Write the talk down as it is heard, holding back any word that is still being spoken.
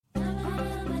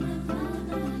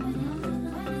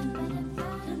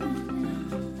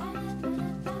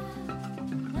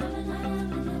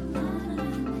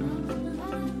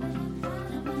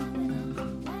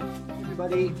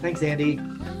Andy. Thanks, Andy.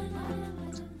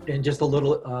 And just a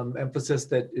little emphasis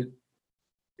that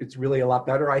it's really a lot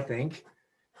better, I think,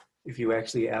 if you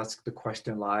actually ask the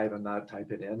question live and not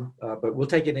type it in. But we'll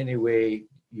take it any way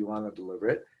you want to deliver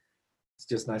it. It's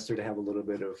just nicer to have a little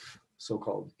bit of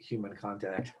so-called human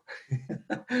contact.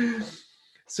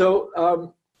 So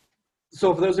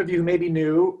for those of you who may be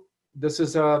new, this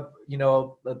is a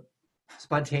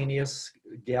spontaneous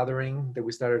gathering that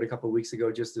we started a couple of weeks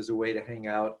ago, just as a way to hang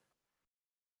out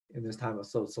in this time of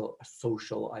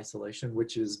social isolation,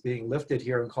 which is being lifted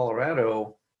here in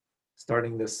Colorado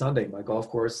starting this Sunday. My golf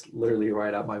course, literally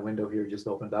right out my window here, just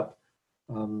opened up.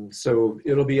 So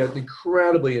it'll be an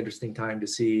incredibly interesting time to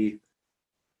see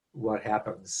what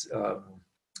happens.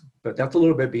 But that's a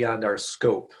little bit beyond our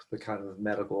scope, the kind of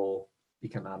medical,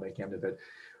 economic end of it.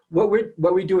 What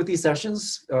we do with these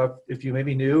sessions, if you may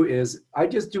be new, is I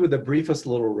just do the briefest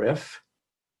little riff,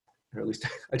 or at least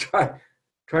I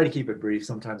try to keep it brief.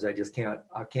 Sometimes I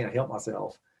can't help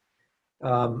myself.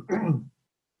 And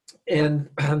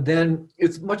then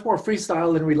it's much more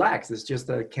freestyle and relaxed. It's just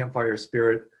a campfire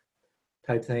spirit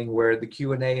type thing where the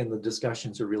Q&A and the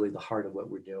discussions are really the heart of what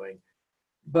we're doing.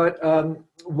 But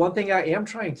one thing I am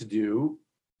trying to do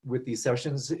with these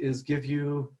sessions is give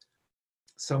you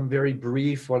some very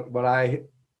brief, what I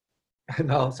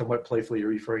now somewhat playfully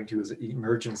referring to as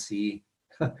emergency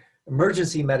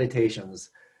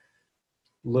meditations,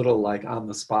 little like on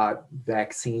the spot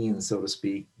vaccines, so to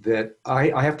speak, that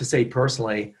I have to say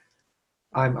personally,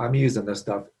 I'm using this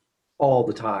stuff all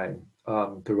the time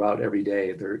throughout every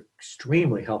day. They're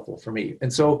extremely helpful for me.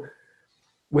 And so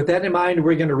with that in mind,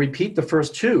 we're going to repeat the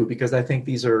first two because I think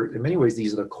these are, in many ways,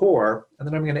 these are the core. And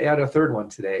then I'm going to add a third one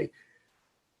today.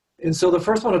 And so the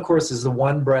first one, of course, is the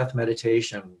one breath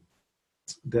meditation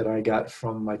that I got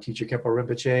from my teacher, Khenpo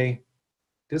Rinpoche.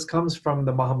 This comes from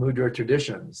the Mahamudra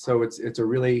tradition. So it's a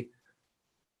really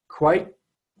quite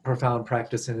profound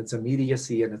practice in its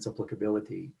immediacy and its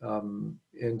applicability.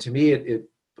 And to me, it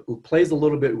plays a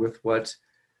little bit with what,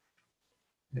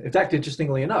 in fact,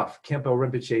 interestingly enough, Khenpo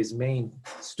Rinpoche's main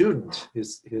student,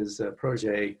 his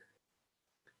protege,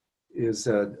 is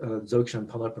Dzogchen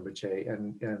Ponlop Rinpoche.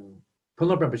 And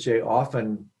Ponlop Rinpoche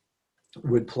often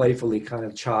would playfully kind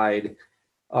of chide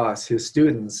us, his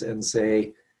students, and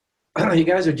say, you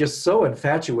guys are just so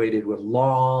infatuated with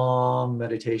long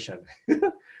meditation.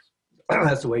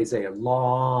 That's the way you say it,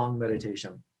 long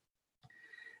meditation.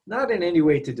 Not in any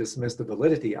way to dismiss the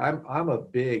validity. I'm a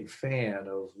big fan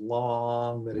of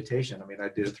long meditation. I mean, I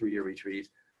did a 3-year retreat.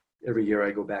 Every year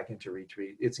I go back into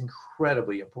retreat. It's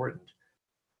incredibly important.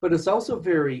 But it's also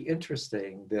very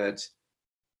interesting that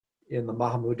in the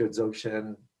Mahamudra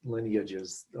Dzogchen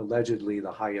lineages, allegedly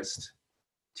the highest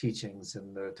teachings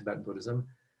in the Tibetan Buddhism,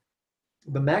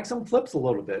 the maxim flips a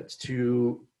little bit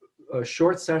to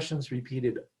short sessions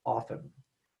repeated often,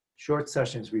 short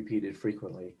sessions repeated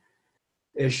frequently,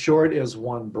 as short as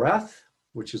one breath,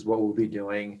 which is what we'll be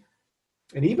doing,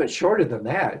 and even shorter than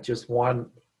that, just one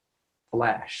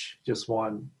flash, just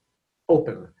one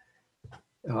open.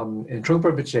 And Trungpa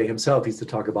Rinpoche himself used to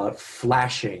talk about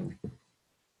flashing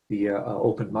the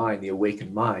open mind, the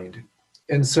awakened mind.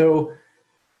 And so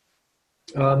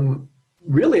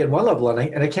really at one level,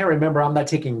 and I can't remember, I'm not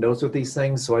taking notes with these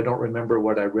things, so I don't remember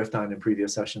what I riffed on in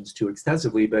previous sessions too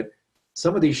extensively, but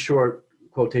some of these short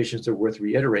quotations are worth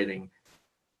reiterating.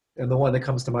 And the one that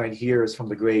comes to mind here is from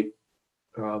the great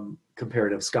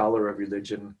comparative scholar of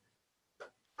religion,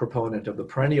 proponent of the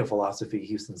perennial philosophy,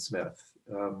 Houston Smith,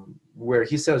 where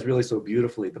he says really so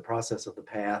beautifully, the process of the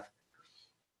path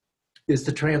is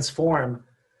to transform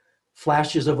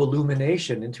flashes of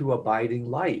illumination into abiding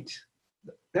light.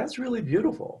 That's really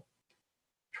beautiful.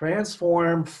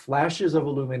 Transform flashes of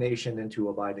illumination into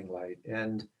abiding light.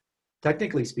 And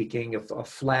technically speaking, a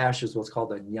flash is what's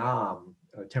called a nyam,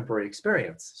 a temporary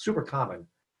experience, super common.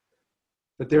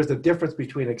 But there's a difference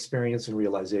between experience and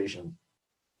realization.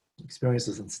 Experience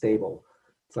isn't stable.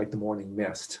 It's like the morning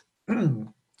mist.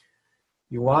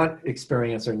 You want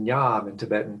experience, or nyam in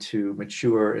Tibetan, to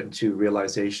mature into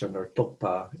realization, or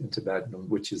tokpa in Tibetan,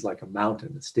 which is like a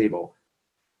mountain, it's stable.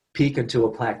 Peak into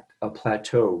a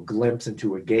plateau, glimpse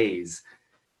into a gaze.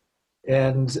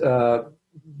 And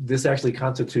this actually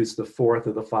constitutes the fourth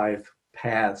of the 5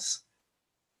 paths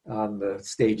on the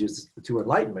stages to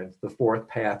enlightenment, the 4th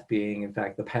path being, in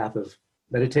fact, the path of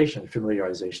meditation,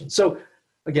 familiarization. So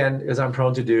again, as I'm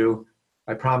prone to do,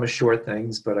 I promise short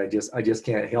things, but I just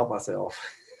can't help myself.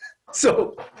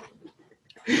 So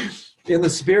in the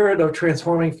spirit of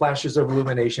transforming flashes of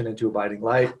illumination into abiding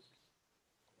light,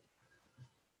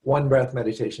 one breath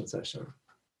meditation session.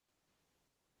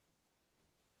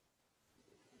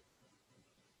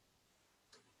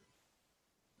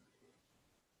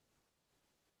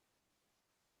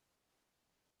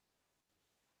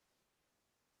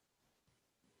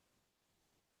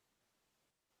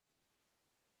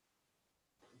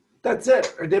 That's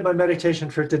it. I did my meditation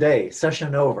for today.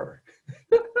 Session over.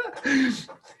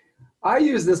 I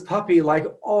use this puppy like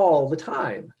all the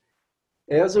time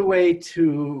as a way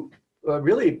to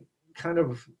really kind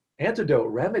of antidote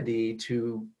remedy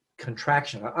to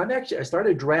contraction. I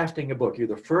started drafting a book. You're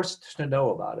the first to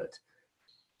know about it.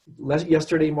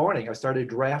 Yesterday morning, I started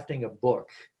drafting a book.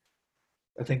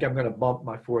 I think I'm going to bump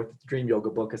my fourth dream yoga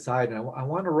book aside, and I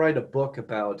want to write a book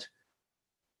about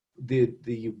the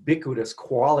ubiquitous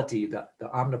quality, the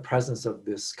omnipresence of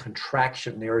this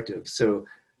contraction narrative. So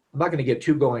I'm not going to get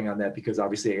too going on that because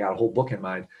obviously I got a whole book in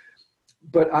mind.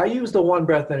 But I use the one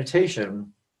breath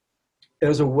meditation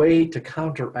as a way to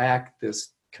counteract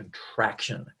this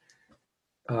contraction.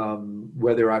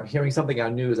 Whether I'm hearing something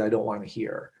on news I don't want to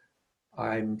hear,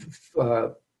 I'm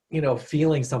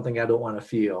feeling something I don't want to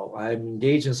feel, I'm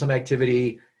engaged in some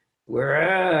activity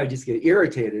where I just get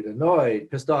irritated, annoyed,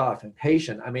 pissed off,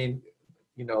 impatient. I mean,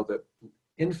 the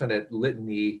infinite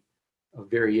litany of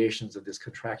variations of this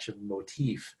contraction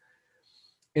motif.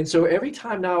 And so every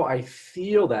time now I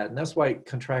feel that, and that's why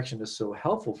contraction is so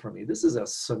helpful for me. This is a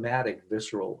somatic,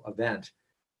 visceral event.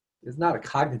 It's not a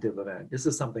cognitive event. This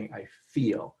is something I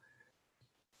feel.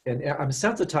 And I'm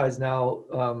sensitized now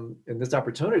in this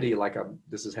opportunity,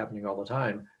 this is happening all the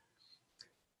time.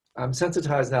 I'm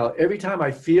sensitized now every time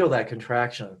I feel that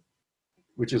contraction,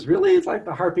 which is really, it's like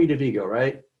the heartbeat of ego,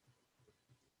 right?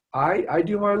 I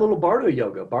do my little Bardo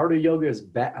yoga. Bardo yoga is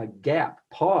a gap,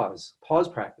 pause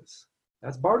practice.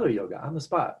 That's Bardo yoga, on the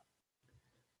spot.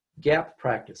 Gap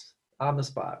practice, on the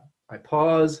spot. I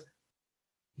pause,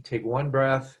 take one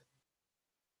breath,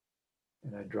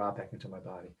 and I drop back into my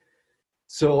body.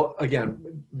 So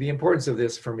again, the importance of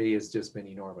this for me has just been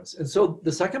enormous. And so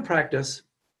the second practice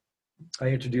I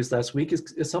introduced last week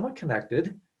is somewhat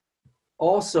connected,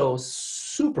 also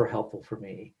super helpful for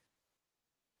me,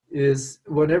 is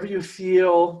whenever you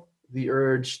feel the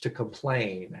urge to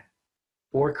complain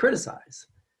or criticize,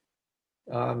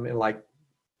 and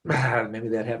maybe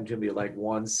that happened to me like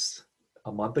once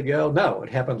a month ago. No, it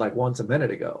happened like once a minute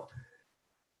ago.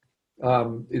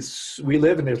 We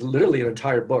live in, there's literally an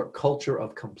entire book, Culture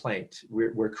of Complaint.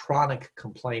 We're chronic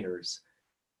complainers.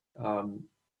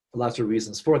 Lots of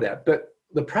reasons for that. But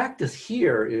the practice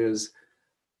here is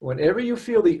whenever you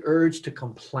feel the urge to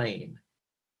complain,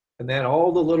 and then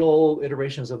all the little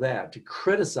iterations of that, to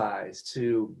criticize,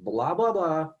 to blah, blah,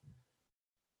 blah,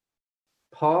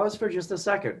 pause for just a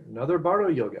second. Another Bardo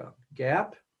yoga.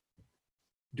 Gap.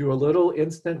 Do a little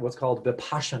instant, what's called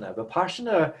Vipassana.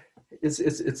 Vipassana it's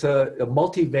a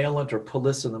multivalent or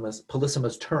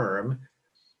polysemous term,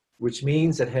 which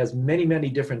means it has many, many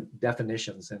different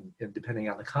definitions and depending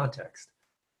on the context.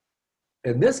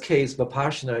 In this case,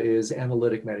 Vipassana is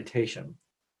analytic meditation.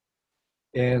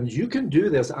 And you can do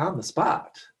this on the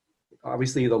spot.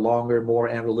 Obviously, the longer, more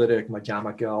analytic,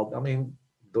 Majjhima,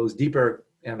 those deeper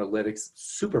analytics,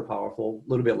 super powerful, a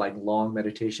little bit like long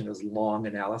meditation is long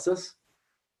analysis.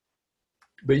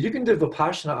 But you can do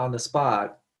Vipassana on the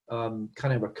spot,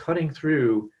 kind of a cutting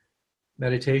through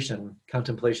meditation,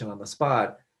 contemplation on the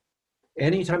spot.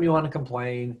 Anytime you want to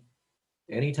complain,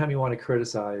 anytime you want to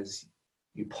criticize,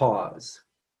 you pause.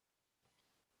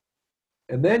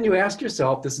 And then you ask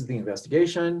yourself, this is the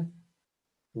investigation,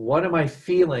 what am I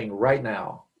feeling right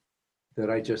now that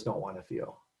I just don't want to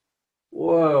feel?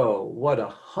 Whoa, what a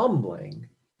humbling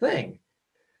thing.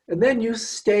 And then you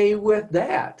stay with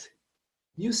that.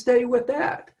 You stay with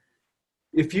that.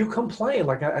 If you complain,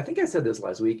 like I think I said this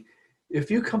last week, if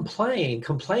you complain,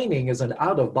 complaining is an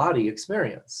out-of-body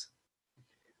experience.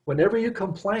 Whenever you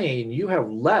complain, you have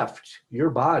left your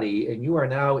body and you are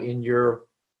now in your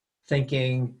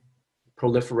thinking,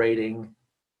 proliferating,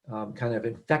 kind of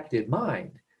infected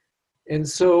mind. And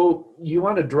so you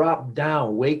want to drop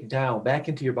down, wake down, back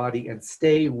into your body and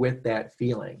stay with that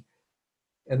feeling.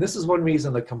 And this is one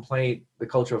reason the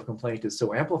culture of complaint is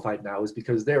so amplified now, is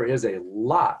because there is a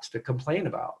lot to complain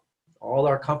about. All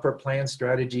our comfort plan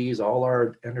strategies, all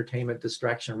our entertainment,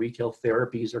 distraction, retail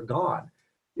therapies are gone.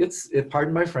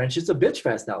 Pardon my French, it's a bitch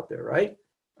fest out there, right?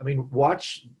 I mean,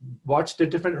 watch the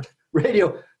different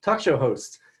radio talk show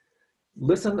hosts.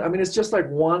 Listen, it's just like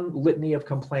one litany of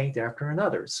complaint after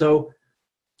another. So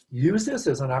use this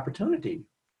as an opportunity.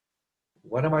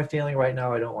 What am I feeling right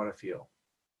now I don't want to feel?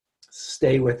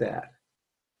 Stay with that.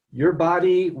 Your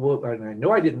body will, and I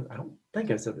don't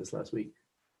think I said this last week,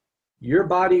 your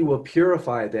body will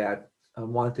purify that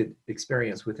unwanted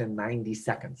experience within 90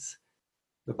 seconds.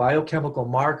 The biochemical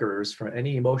markers for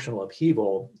any emotional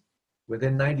upheaval,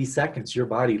 within 90 seconds, your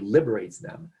body liberates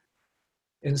them.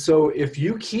 And so if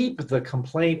you keep the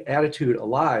complaint attitude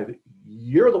alive,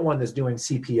 you're the one that's doing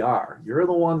CPR. You're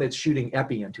the one that's shooting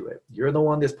epi into it. You're the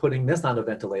one that's putting this on a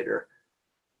ventilator.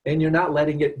 And you're not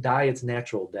letting it die its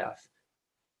natural death.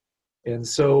 And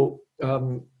so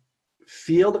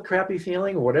feel the crappy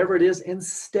feeling, or whatever it is, and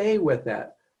stay with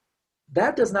that.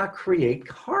 That does not create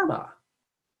karma.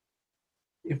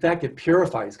 In fact, it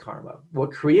purifies karma.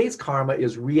 What creates karma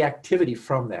is reactivity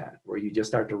from that, where you just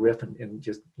start to riff and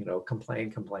just,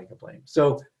 complain.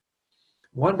 So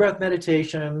one breath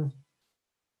meditation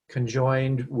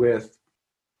conjoined with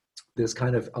this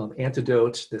kind of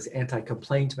antidote, this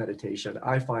anti-complaint meditation,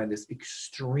 I find this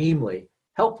extremely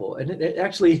helpful. And it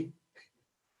actually,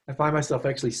 I find myself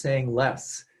actually saying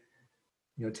less,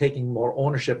 taking more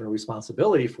ownership and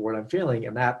responsibility for what I'm feeling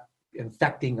and not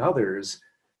infecting others,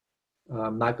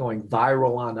 not going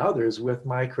viral on others with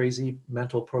my crazy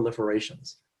mental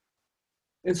proliferations.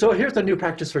 And so here's the new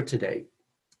practice for today,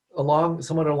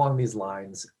 somewhat along these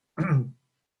lines.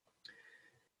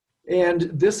 And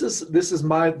this is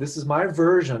my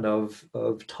version of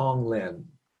Tonglen.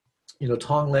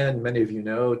 Tonglen, many of you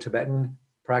know, Tibetan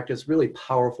practice, really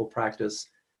powerful practice,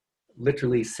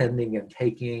 literally sending and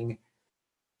taking,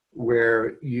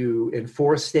 where you, in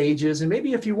 4 stages, and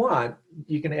maybe if you want,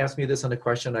 you can ask me this on a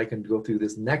question, I can go through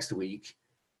this next week,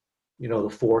 the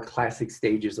 4 classic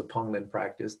stages of Tonglen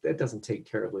practice. That doesn't take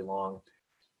terribly long.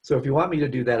 So if you want me to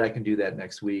do that, I can do that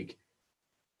next week.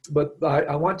 But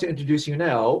I want to introduce you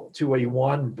now to a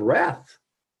 1 breath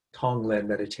Tonglen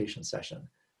meditation session.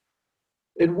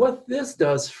 And what this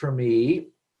does for me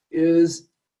is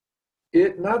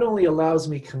it not only allows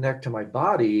me to connect to my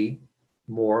body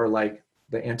more, like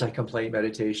the anti-complaint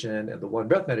meditation and the 1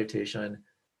 breath meditation,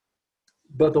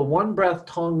 but the 1 breath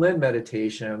Tonglen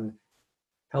meditation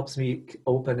helps me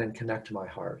open and connect to my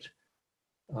heart.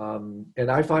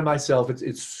 And I find myself,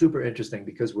 it's super interesting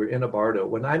because we're in a bardo.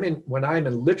 When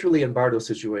I'm literally in bardo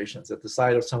situations, at the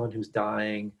side of someone who's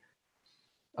dying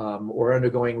or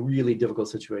undergoing really difficult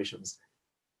situations,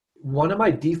 one of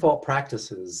my default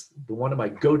practices, one of my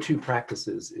go-to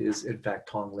practices is in fact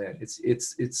Tonglen.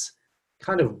 It's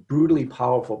kind of brutally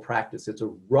powerful practice. It's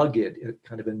a rugged,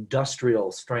 kind of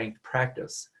industrial strength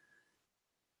practice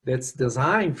that's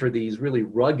designed for these really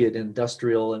rugged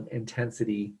industrial and intense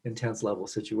level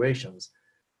situations.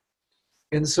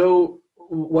 And so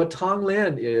what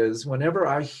Tonglen is, whenever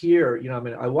I hear,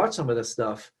 I watch some of this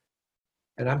stuff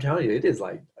and I'm telling you,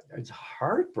 it's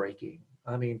heartbreaking.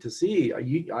 To see,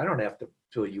 I don't have to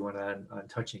fill you in on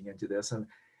touching into this. And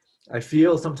I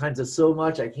feel sometimes it's so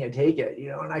much, I can't take it,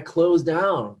 and I close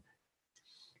down.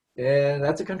 And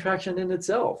that's a contraction in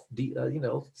itself,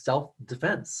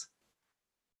 self-defense.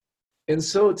 And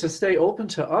so to stay open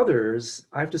to others,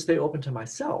 I have to stay open to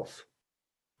myself.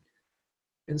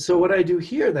 And so what I do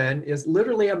here then is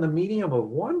literally on the medium of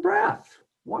 1 breath.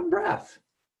 On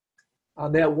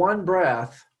that 1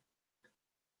 breath,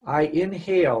 I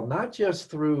inhale not just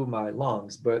through my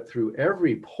lungs, but through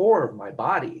every pore of my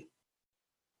body.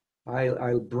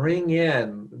 I bring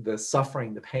in the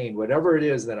suffering, the pain, whatever it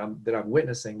is that I'm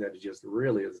witnessing that it just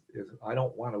really is I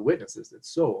don't want to witness this.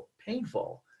 It's so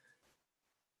painful.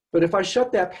 But if I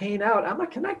shut that pain out, I'm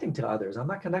not connecting to others. I'm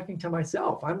not connecting to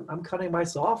myself. I'm cutting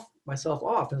myself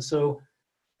off. And so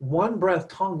 1 breath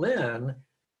Tonglen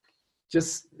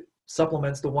just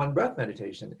supplements the 1 breath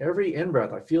meditation. Every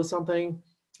in-breath, I feel something,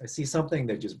 I see something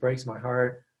that just breaks my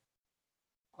heart.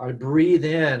 I breathe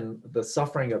in the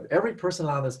suffering of every person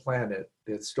on this planet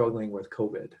that's struggling with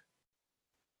COVID.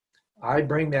 I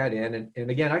bring that in. And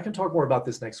again, I can talk more about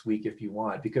this next week if you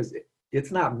want, because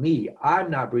it's not me. I'm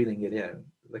not breathing it in.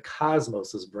 The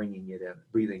cosmos is breathing it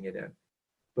in.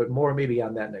 But more maybe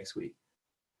on that next week.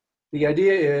 The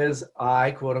idea is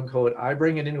I, quote unquote, I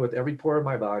bring it in with every pore of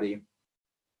my body.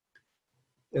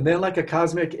 And then like a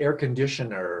cosmic air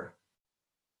conditioner,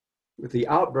 with the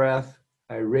out breath,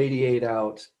 I radiate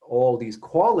out all these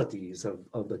qualities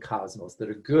of the cosmos that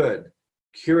are good,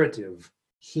 curative,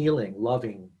 healing,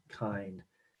 loving, kind.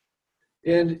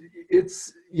 And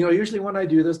it's, usually when I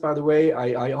do this, by the way,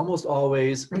 I almost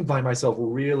always find myself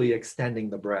really extending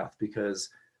the breath because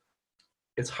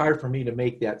it's hard for me to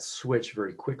make that switch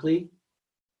very quickly.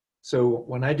 So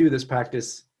when I do this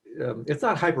practice, it's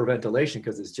not hyperventilation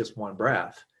because it's just 1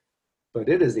 breath, but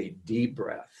it is a deep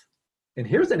breath. And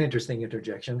here's an interesting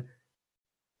interjection.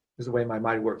 This is the way my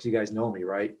mind works. You guys know me,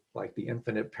 right? Like the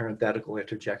infinite parenthetical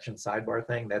interjection sidebar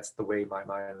thing. That's the way my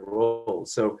mind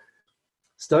rolls. So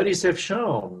studies have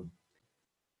shown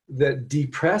that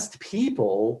depressed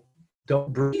people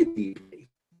don't breathe deeply.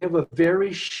 They have a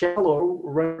very shallow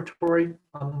respiratory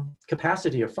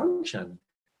capacity or function.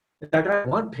 In fact, I had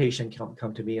one patient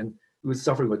come to me and who was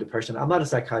suffering with depression. I'm not a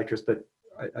psychiatrist, but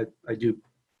I do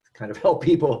kind of help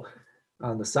people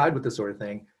on the side with this sort of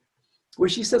thing, where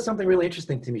she said something really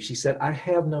interesting to me. She said, I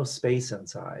have no space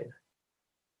inside.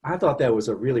 I thought that was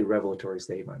a really revelatory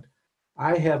statement.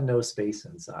 I have no space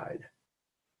inside.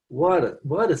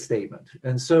 What a statement.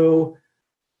 And so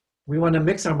we want to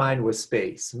mix our mind with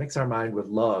space, mix our mind with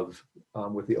love,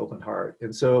 with the open heart.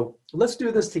 And so let's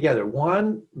do this together.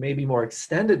 One, maybe more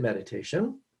extended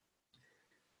meditation.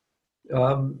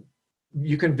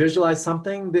 You can visualize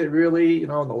something that really, you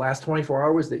know, in the last 24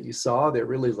 hours that you saw that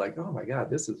really is like, oh my God,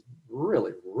 this is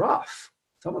really rough.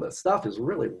 Some of the stuff is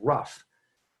really rough.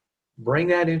 Bring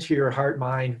that into your heart,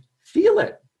 mind, feel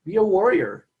it. Be a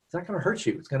warrior. It's not going to hurt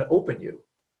you. It's going to open you.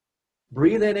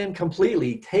 Breathe it in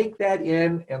completely. Take that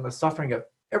in, and the suffering of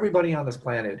everybody on this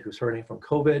planet who's hurting from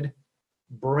COVID,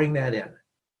 bring that in.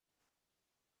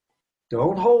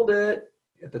 Don't hold it.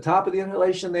 At the top of the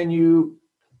inhalation, then you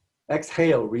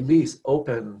exhale, release,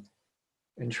 open,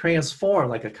 and transform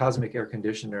like a cosmic air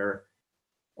conditioner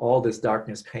all this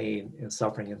darkness, pain, and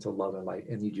suffering into love and light.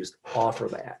 And you just offer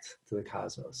that to the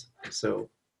cosmos. So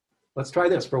let's try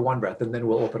this for one breath, and then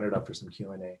we'll open it up for some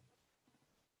Q&A.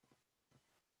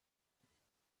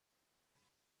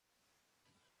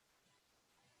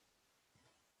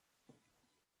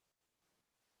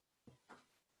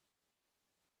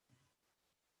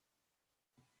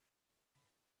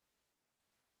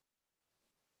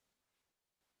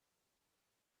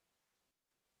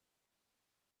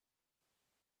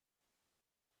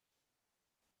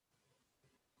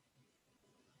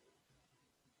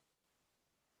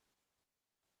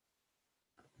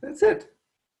 That's it.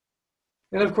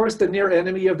 And of course, the near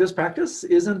enemy of this practice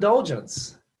is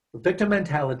indulgence, victim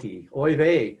mentality, oy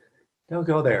vey. Don't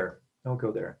go there. Don't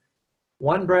go there.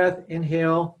 One breath,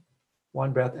 inhale,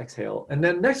 one breath, exhale. And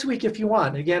then next week, if you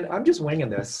want, again, I'm just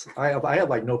winging this. I have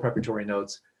like no preparatory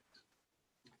notes.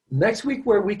 Next week,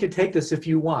 where we could take this if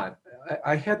you want.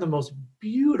 I had the most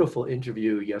beautiful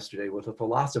interview yesterday with a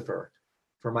philosopher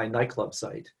for my nightclub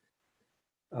site.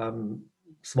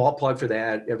 Small plug for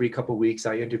that. Every couple of weeks,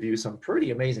 I interview some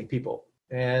pretty amazing people.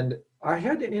 And I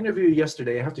had an interview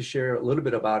yesterday. I have to share a little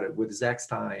bit about it with Zach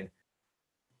Stein.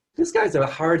 This guy's a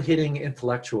hard-hitting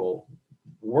intellectual,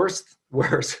 worse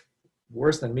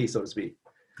than me, so to speak.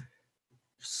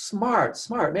 Smart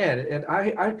man. And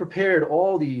I prepared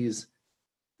all these,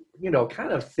 you know,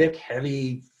 kind of thick,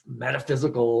 heavy,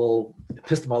 metaphysical,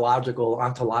 epistemological,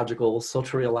 ontological,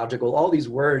 soteriological, all these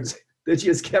words that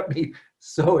just kept me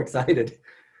so excited.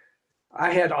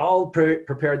 I had all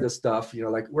prepared this stuff, you know,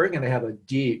 like we're going to have a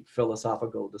deep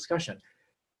philosophical discussion.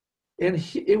 And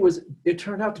it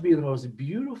turned out to be the most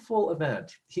beautiful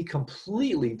event. He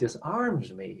completely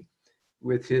disarmed me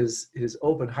with his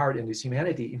open heart and his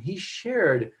humanity. And he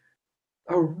shared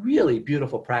a really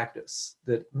beautiful practice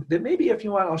that maybe if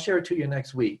you want, I'll share it to you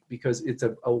next week, because it's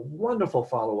a wonderful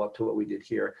follow-up to what we did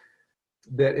here.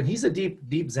 And he's a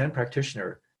deep Zen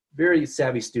practitioner, very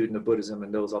savvy student of Buddhism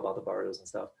and knows all about the bardos and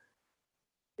stuff.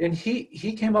 And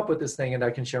he came up with this thing, and I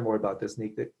can share more about this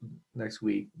next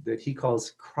week, that he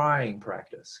calls crying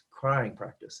practice.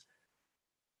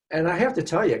 And I have to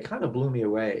tell you, it kind of blew me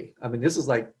away. I mean, this is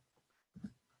like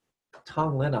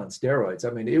Tong Lin on steroids. I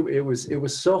mean, it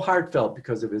was so heartfelt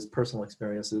because of his personal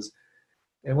experiences.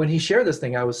 And when he shared this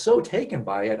thing, I was so taken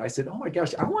by it. I said, oh my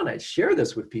gosh, I want to share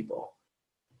this with people.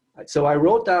 So I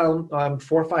wrote down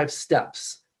 4 or 5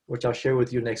 steps, which I'll share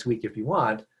with you next week if you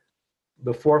want.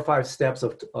 The 4 or 5 steps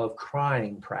of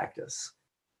crying practice,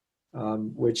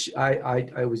 which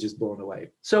I was just blown away.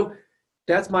 So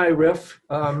that's my riff.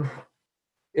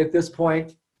 At this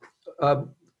point,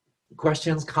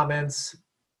 questions, comments,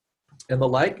 and the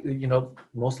like, you know,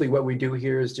 mostly what we do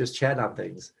here is just chat on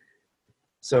things.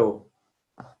 So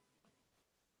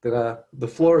the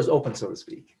floor is open, so to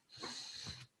speak.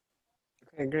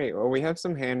 Okay, great. Well, we have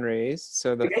some hand raised.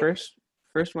 So the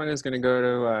first one is going to go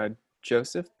to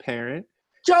Joseph Parent.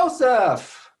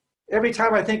 Joseph! Every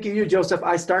time I think of you, Joseph,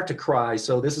 I start to cry.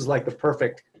 So this is like the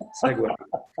perfect segue.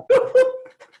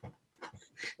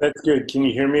 That's good. Can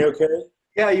you hear me okay?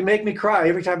 Yeah, you make me cry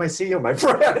every time I see you, my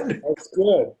friend. That's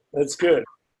good. That's good.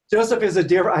 Joseph is a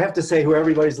dear, I have to say, who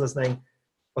everybody's listening,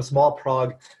 a small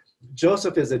prog.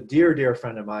 Joseph is a dear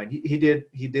friend of mine. He did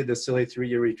the silly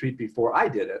 3-year retreat before I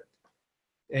did it.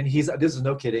 And this is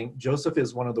no kidding. Joseph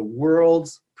is one of the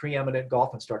world's preeminent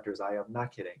golf instructors. I am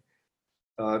not kidding.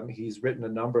 He's written a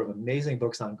number of amazing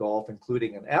books on golf,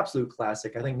 including an absolute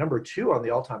classic, I think #2 on the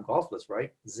all-time golf list,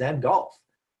 right? Zen Golf.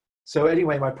 So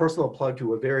anyway, my personal plug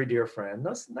to a very dear friend.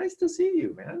 That's nice to see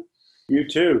you, man. You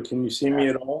too. Can you see me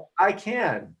at all? I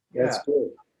can. Yeah. That's good.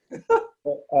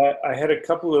 I had a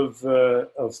couple of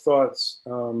thoughts.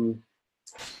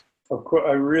 Of course,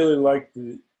 I really liked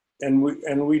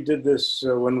and we did this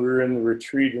when we were in the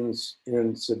retreat in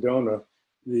Sedona,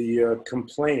 the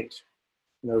complaint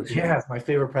notion. Yeah, it's my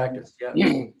favorite practice. Yeah.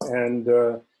 And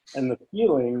the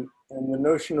feeling and the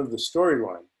notion of the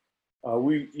storyline.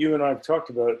 You and I have talked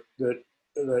about that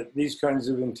these kinds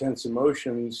of intense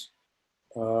emotions,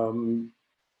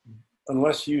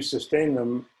 unless you sustain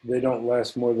them, they don't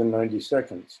last more than 90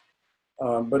 seconds.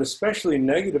 But especially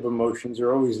negative emotions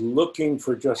are always looking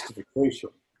for justification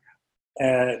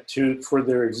for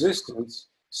their existence.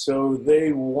 So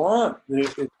they're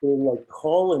like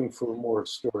calling for more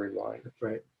storyline. That's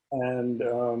right.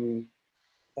 And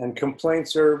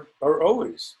complaints are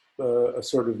always a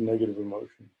sort of negative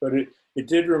emotion. But it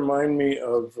did remind me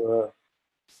of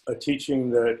a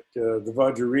teaching that the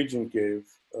Vajra gave.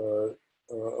 A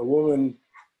woman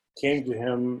came to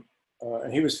him,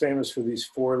 and he was famous for these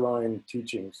 4-line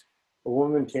teachings. A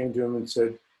woman came to him and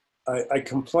said, I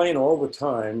complain all the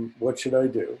time. What should I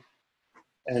do?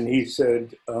 And he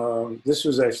said, this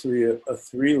was actually a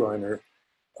 3-liner.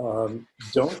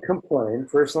 Don't complain.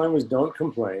 First line was don't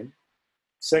complain.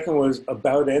 Second was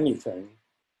about anything.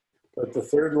 But the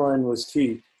third line was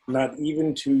key, not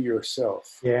even to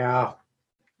yourself. Yeah.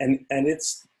 And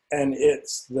it's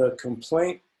the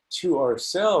complaint to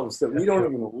ourselves that we don't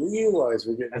even realize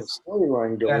we're getting a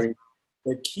storyline going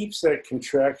that keeps that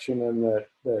contraction and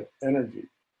that energy.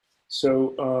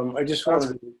 So I just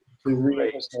wanted to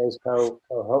re-emphasize how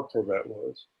helpful that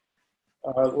was.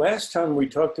 Last time we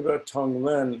talked about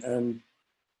Tonglen, and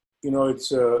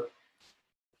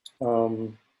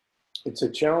it's a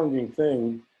challenging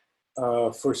thing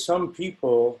for some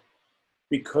people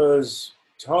because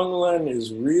Tonglen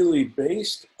is really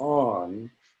based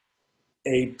on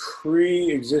a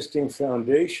pre-existing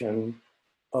foundation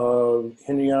of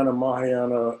Hinayana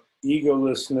Mahayana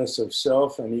egolessness of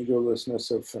self and egolessness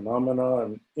of phenomena,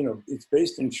 and it's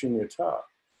based in Shunyata.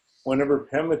 Whenever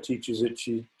Pema teaches it,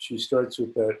 she starts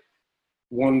with that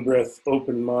one breath,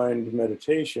 open mind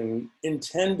meditation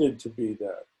intended to be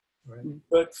that. Right.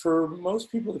 But for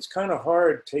most people, it's kind of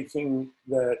hard taking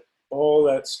all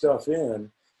that stuff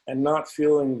in and not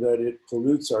feeling that it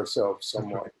pollutes ourselves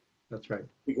somewhat. That's right.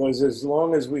 Because as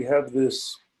long as we have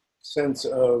this sense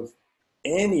of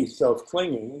any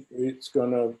self-clinging, it's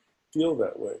going to feel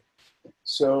that way.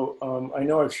 So I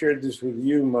know I've shared this with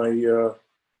you, my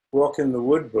Walk in the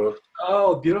Wood book.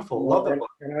 Oh, beautiful. Love that book.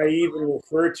 And I even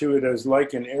refer to it as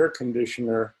like an air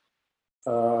conditioner,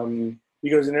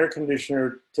 because an air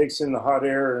conditioner takes in the hot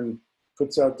air and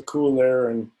puts out the cool air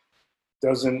and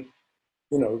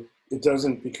it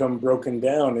doesn't become broken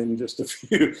down in just a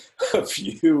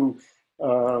few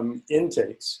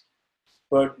intakes.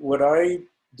 But what I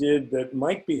did I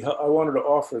wanted to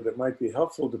offer that might be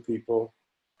helpful to people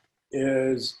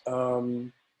is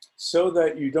so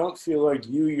that you don't feel like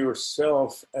you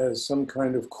yourself as some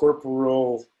kind of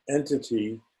corporal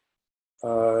entity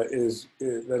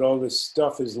that all this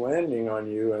stuff is landing on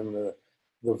you, and the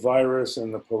virus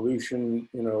and the pollution,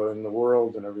 in the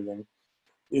world and everything,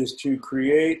 is to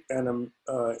create and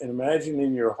imagine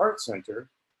in your heart center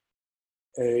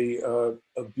a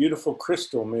beautiful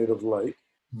crystal made of light,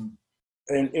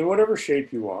 and in whatever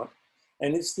shape you want.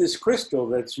 And it's this crystal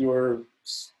that's your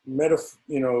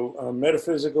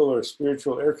metaphysical or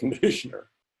spiritual air conditioner.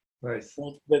 Right.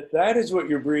 That is what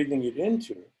you're breathing it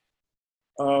into.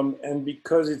 And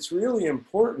because it's really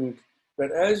important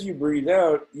that as you breathe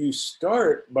out, you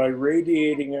start by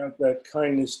radiating out that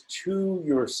kindness to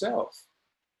yourself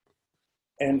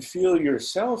and feel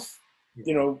yourself, be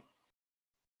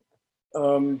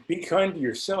kind to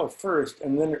yourself first,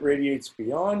 and then it radiates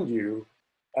beyond you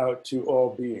out to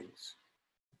all beings.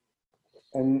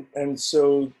 And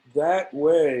so that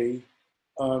way,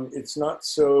 it's not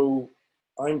so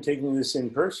I'm taking this in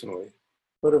personally,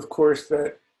 but of course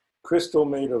that crystal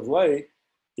made of light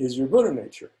is your Buddha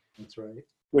nature. That's right.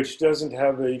 Which doesn't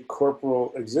have a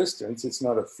corporal existence. It's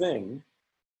not a thing,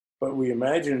 but we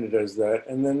imagine it as that.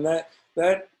 And then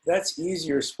that's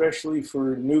easier, especially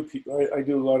for new people. I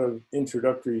do a lot of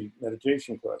introductory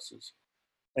meditation classes.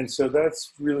 And so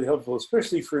that's really helpful,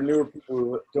 especially for newer people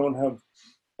who don't have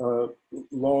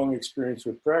long experience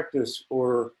with practice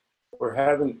or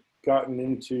haven't gotten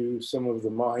into some of the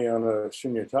Mahayana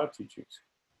Shunyata teachings.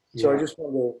 Yeah. So I just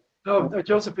want to... No,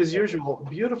 Joseph, as usual,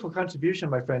 beautiful contribution,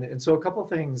 my friend. And so a couple of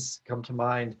things come to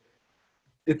mind.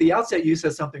 At the outset, you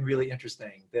said something really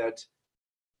interesting, that,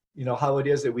 how it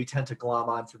is that we tend to glom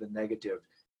onto the negative.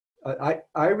 I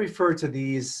refer to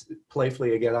these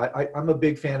playfully again. I'm a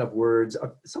big fan of words.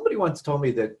 Somebody once told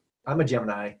me that I'm a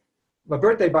Gemini, My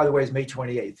birthday, by the way, is May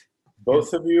 28th.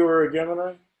 Both of you are a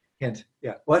Gemini? Hint.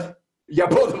 Yeah. What? Yeah,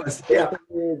 both of us. Yeah. Both of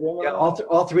you are Gemini? Yeah,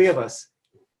 all three of us.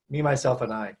 Me, myself,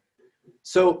 and I.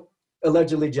 So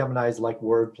allegedly Geminis like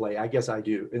wordplay. I guess I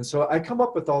do. And so I come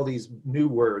up with all these new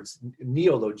words,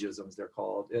 neologisms they're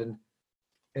called.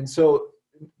 And so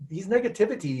these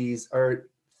negativities are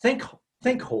think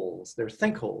holes. They're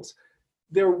think holes.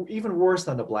 They're even worse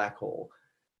than a black hole.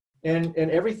 And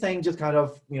everything just kind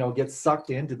of, gets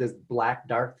sucked into this black,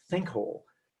 dark think hole.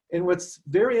 And what's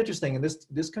very interesting, and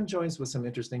this conjoins with some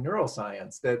interesting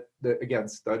neuroscience that again,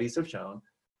 studies have shown,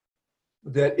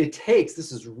 that it takes,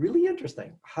 this is really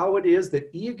interesting, how it is that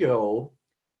ego,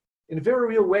 in a very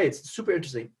real way, it's super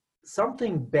interesting,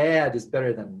 something bad is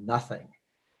better than nothing.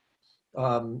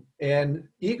 And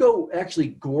ego actually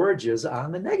gorges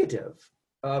on the negative.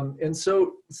 And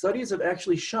so studies have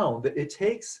actually shown that it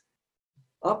takes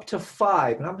up to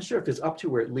 5, and I'm not sure if it's up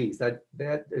to or at least,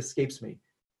 that escapes me,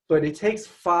 but it takes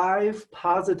 5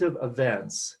 positive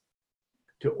events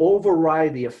to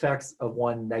override the effects of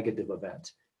one negative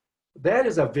event. That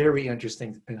is a very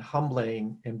interesting and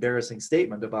humbling, embarrassing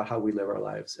statement about how we live our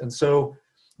lives. And so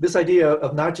this idea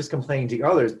of not just complaining to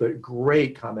others, but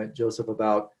great comment, Joseph,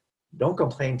 about don't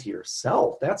complain to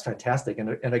yourself. That's fantastic.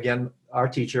 And again, our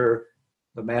teacher,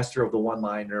 the master of the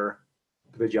one-liner,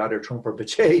 Vijayadhar Trungpa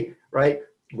Pichai, right?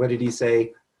 What did he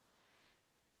say?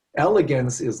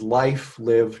 Elegance is life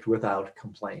lived without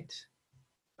complaint.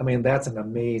 I mean, that's an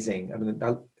amazing,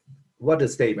 what a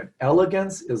statement.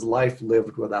 Elegance is life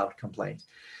lived without complaint.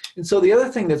 And so the other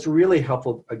thing that's really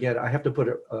helpful, again, I have to put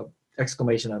an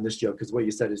exclamation on this joke because what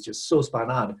you said is just so spot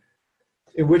on,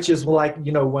 which is like,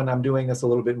 when I'm doing this a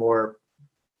little bit more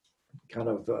kind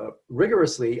of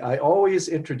rigorously, I always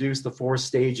introduce the 4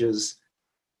 stages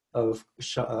of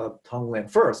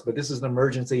Tonglen first, but this is an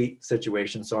emergency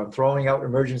situation. So I'm throwing out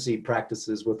emergency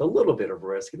practices with a little bit of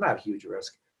risk, not huge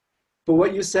risk. But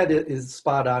what you said is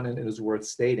spot on and it is worth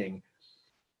stating.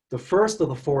 The first of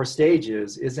the 4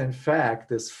 stages is in fact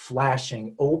this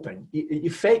flashing open. You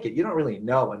fake it. You don't really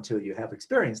know until you have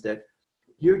experienced it.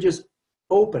 You're just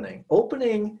opening.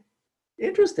 Opening,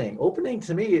 interesting. Opening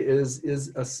to me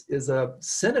is a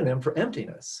synonym for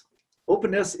emptiness.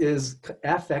 Openness is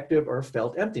affective or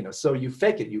felt emptiness. So you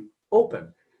fake it, you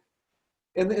open.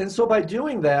 And so by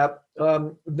doing that,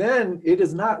 then it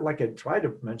is not, like I tried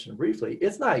to mention briefly,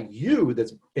 it's not you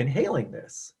that's inhaling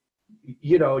this.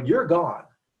 You're gone.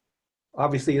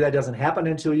 Obviously, that doesn't happen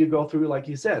until you go through, like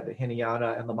you said, the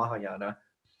Hinayana and the Mahayana,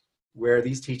 where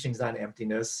these teachings on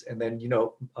emptiness, and then,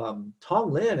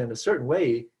 Tonglen, in a certain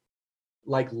way,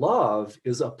 like love,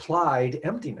 is applied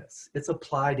emptiness. It's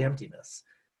applied emptiness.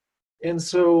 And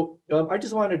so I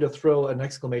just wanted to throw an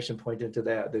exclamation point into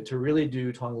that to really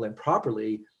do Tonglen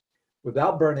properly,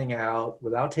 without burning out,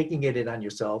 without taking it in on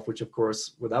yourself, which of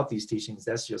course, without these teachings,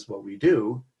 that's just what we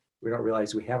do. We don't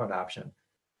realize we have an option.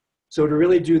 So to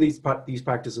really do these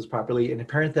practices properly, and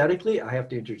parenthetically, I have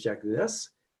to interject this.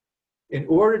 In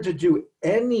order to do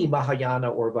any Mahayana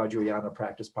or Vajrayana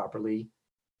practice properly,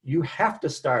 you have to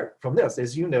start from this.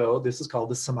 As you know, this is called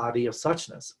the samadhi of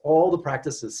suchness. All the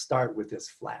practices start with this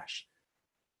flash.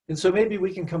 And so maybe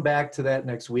we can come back to that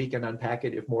next week and unpack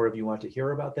it if more of you want to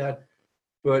hear about that.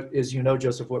 But as you know,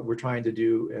 Joseph, what we're trying to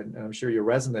do, and I'm sure you're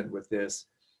resonant with this,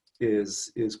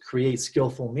 is create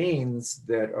skillful means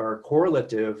that are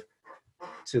correlative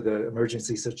to the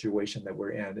emergency situation that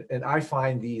we're in. And I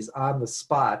find these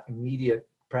on-the-spot, immediate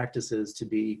practices to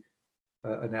be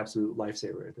an absolute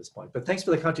lifesaver at this point. But thanks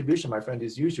for the contribution, my friend.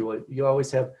 As usual, you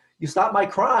always have, you stop my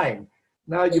crying.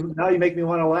 Now you make me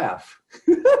want to laugh.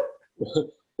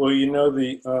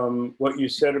 Well, what you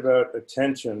said about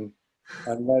attention,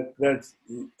 and that's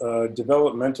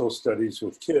developmental studies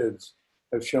with kids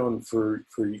have shown for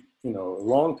a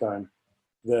long time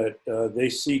that they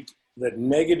seek that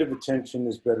negative attention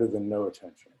is better than no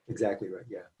attention. Exactly right.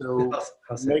 Yeah. So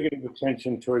negative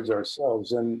attention towards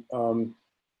ourselves, and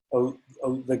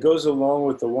that goes along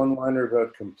with the one-liner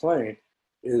about complaint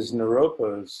is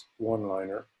Naropa's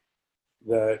one-liner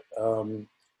that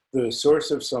the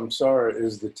source of samsara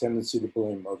is the tendency to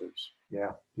blame others.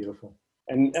 Yeah, beautiful.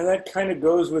 And that kind of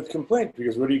goes with complaint,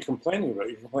 because what are you complaining about?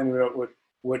 You're complaining about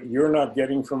what you're not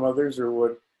getting from others, or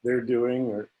what they're doing,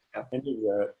 or any of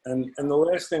that. And the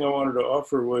last thing I wanted to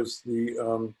offer was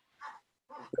that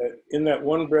in that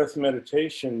one breath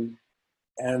meditation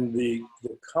and the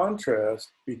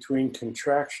contrast between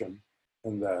contraction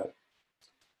and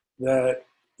that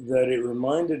it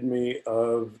reminded me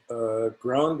of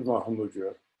ground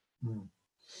Mahamudra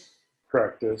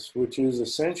practice, which is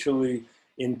essentially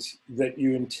that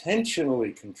you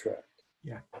intentionally contract.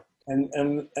 Yeah.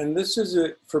 And this is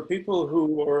it for people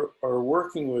who are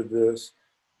working with this.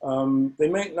 They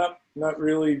might not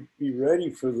really be ready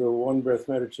for the one breath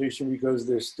meditation because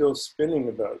they're still spinning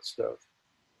about stuff.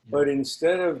 But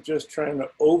instead of just trying to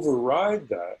override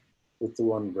that with the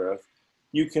one breath,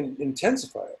 you can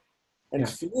intensify it and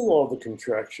feel all the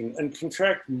contraction and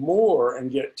contract more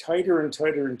and get tighter and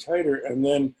tighter and tighter, and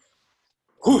then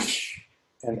whoosh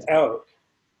and out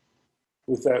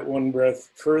with that one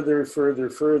breath, further, further,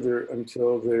 further,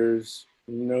 until there's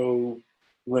no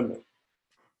limit.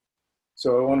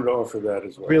 So I wanted to offer that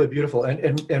as well. Really beautiful.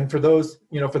 And for those,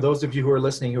 for those of you who are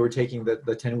listening, who are taking the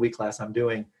 10-week class I'm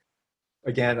doing,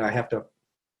 again, I have to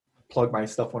plug my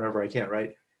stuff whenever I can,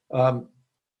 right?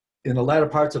 In the latter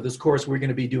parts of this course, we're going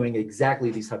to be doing exactly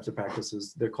these types of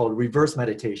practices. They're called reverse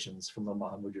meditations from the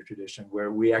Mahamudra tradition,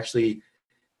 where we actually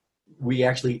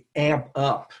amp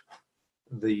up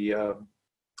the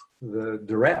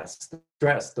duress, the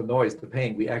stress, the noise, the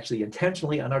pain. We actually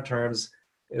intentionally, on our terms,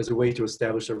 as a way to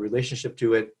establish a relationship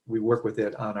to it, we work with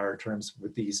it on our terms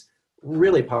with these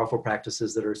really powerful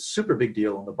practices that are super big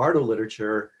deal in the Bardo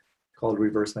literature, called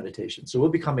reverse meditation. So we'll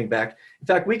be coming back. In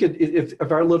fact, we could,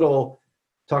 if our little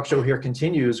talk show here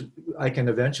continues, I can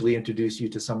eventually introduce you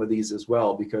to some of these as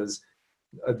well, because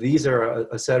these are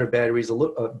a set of batteries,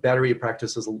 a battery of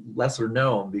practices lesser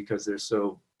known because they're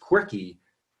so quirky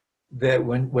that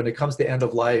when it comes to end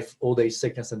of life, old age,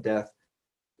 sickness, and death,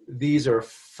 these are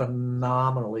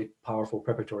phenomenally powerful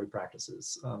preparatory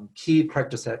practices, key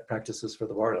practices for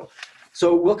the Bardo.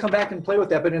 So we'll come back and play with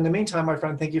that. But in the meantime, my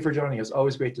friend, thank you for joining us.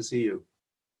 Always great to see you.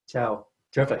 Ciao.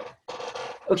 Terrific.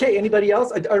 Okay, anybody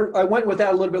else? I went with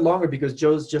that a little bit longer because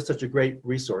Joe's just such a great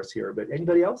resource here. But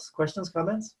anybody else? Questions,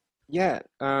 comments? Yeah.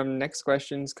 Next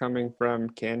question's coming from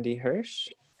Candy Hirsch.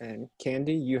 And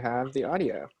Candy, you have the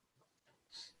audio.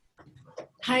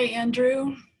 Hi,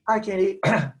 Andrew. Hi, Candy.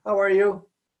 How are you?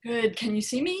 Good. Can you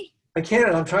see me? I can,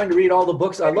 and I'm trying to read all the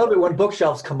books. I love it when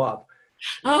bookshelves come up.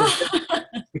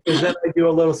 Because then I do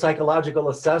a little psychological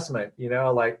assessment,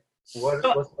 like what's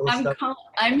the stuff?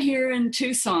 I'm here in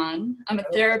Tucson. I'm a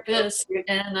therapist,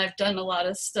 and I've done a lot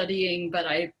of studying, but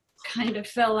I kind of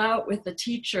fell out with the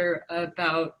teacher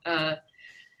about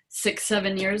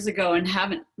 6-7 years ago and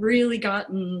haven't really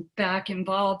gotten back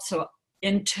involved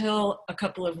until a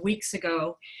couple of weeks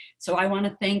ago. So I want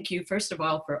to thank you, first of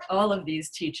all, for all of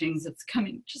these teachings. It's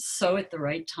coming just so at the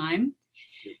right time.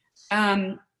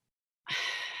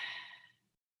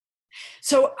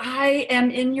 So I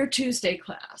am in your Tuesday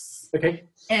class. Okay.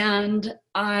 And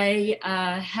I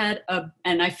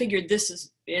and I figured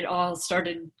it all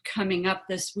started coming up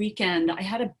this weekend. I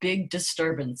had a big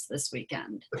disturbance this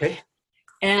weekend. Okay.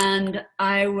 And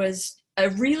I was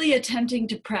really attempting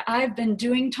to I've been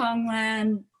doing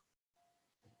Tonglen.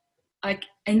 I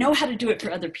know how to do it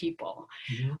for other people.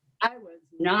 Mm-hmm. I was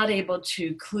not able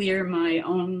to clear my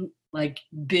own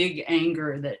big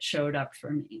anger that showed up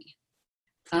for me.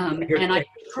 And I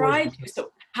tried to.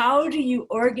 So how do you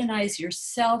organize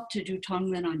yourself to do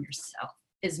Tonglen on yourself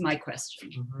is my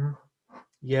question. Mm-hmm.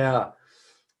 Yeah,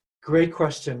 great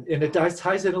question. And it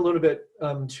ties in a little bit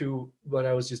to what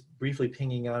I was just briefly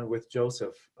pinging on with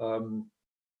Joseph.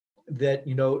 That,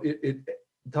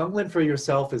 Tonglen for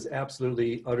yourself is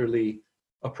absolutely, utterly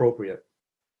appropriate.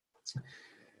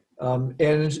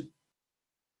 And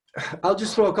I'll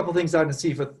just throw a couple things out and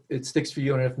see if it sticks for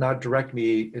you, and if not, direct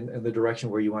me in the direction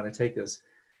where you want to take this.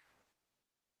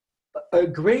 A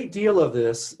great deal of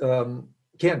this,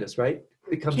 Candace, right?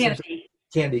 It comes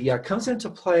Candy, yeah, comes into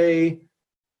play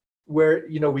where,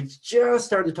 we just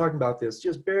started talking about this,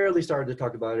 just barely started to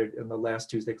talk about it in the last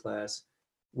Tuesday class,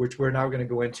 which we're now going to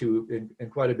go into in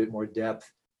quite a bit more depth.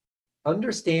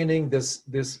 Understanding this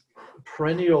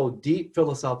perennial, deep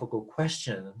philosophical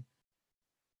question,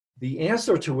 the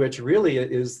answer to which really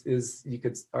is you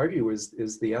could argue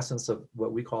is the essence of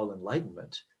what we call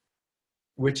enlightenment,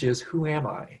 which is, who am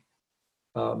I?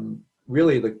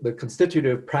 Really the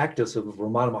constitutive practice of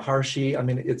Ramana Maharshi. I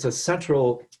mean, it's a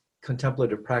central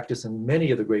contemplative practice in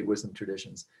many of the great wisdom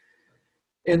traditions.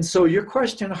 And so your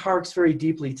question harks very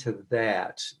deeply to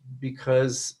that,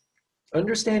 because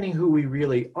understanding who we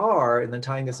really are, and then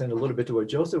tying this in a little bit to what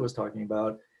Joseph was talking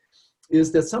about,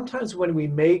 is that sometimes when we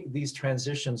make these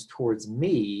transitions towards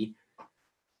me,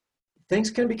 things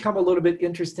can become a little bit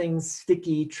interesting,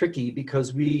 sticky, tricky,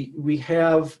 because we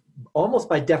have, almost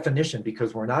by definition,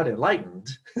 because we're not enlightened,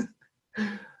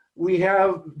 we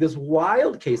have this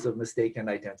wild case of mistaken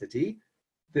identity,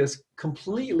 this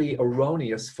completely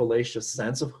erroneous, fallacious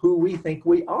sense of who we think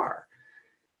we are.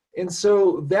 And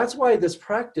so that's why this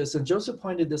practice, and Joseph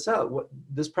pointed this out,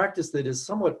 this practice that is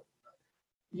somewhat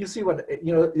you see what,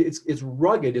 you know, it's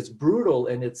rugged, it's brutal,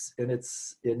 and it's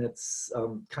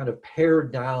kind of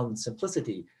pared down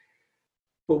simplicity.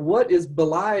 But what is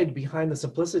belied behind the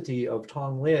simplicity of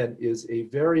Tonglen is a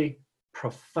very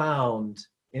profound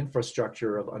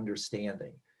infrastructure of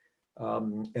understanding.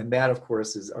 And that, of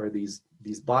course, are these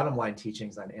bottom line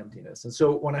teachings on emptiness. And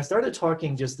so when I started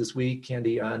talking just this week,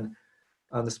 Candy, on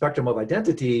the spectrum of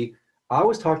identity, I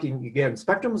was talking, again,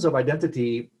 spectrums of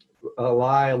identity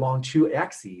lie along two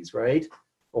axes, right?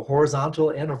 A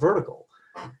horizontal and a vertical.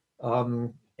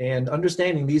 And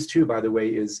understanding these two, by the way,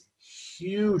 is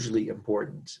hugely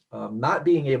important. Not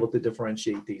being able to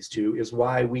differentiate these two is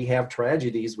why we have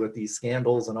tragedies with these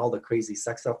scandals and all the crazy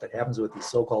sex stuff that happens with these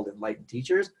so-called enlightened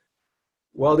teachers.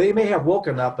 Well, they may have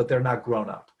woken up, but they're not grown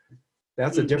up.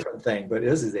 That's a different thing, but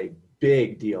this is a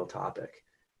big deal topic.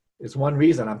 It's one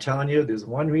reason, I'm telling you, there's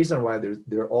one reason why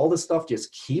all this stuff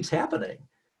just keeps happening,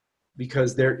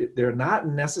 because they're not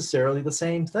necessarily the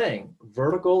same thing.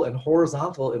 Vertical and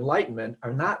horizontal enlightenment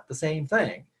are not the same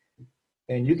thing.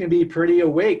 And you can be pretty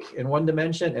awake in one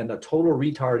dimension and a total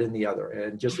retard in the other,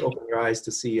 and just open your eyes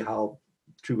to see how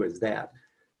true is that.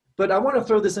 But I want to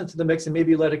throw this into the mix and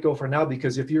maybe let it go for now,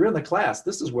 because if you're in the class,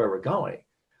 this is where we're going.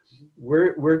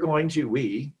 We're going to,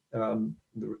 you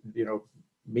know,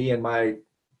 me and my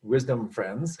wisdom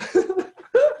friends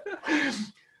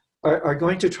are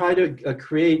going to try to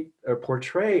create or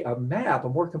portray a map, a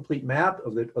more complete map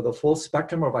of the full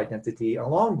spectrum of identity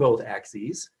along both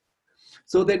axes,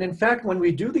 so that in fact, when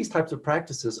we do these types of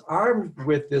practices, armed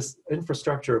with this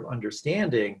infrastructure of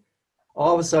understanding,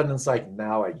 all of a sudden it's like,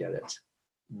 now I get it.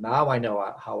 Now I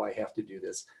know how I have to do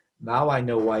this. Now I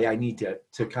know why I need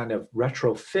to kind of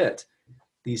retrofit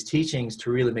these teachings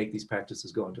to really make these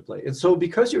practices go into play. And so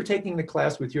because you're taking the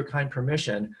class with your kind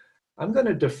permission, I'm going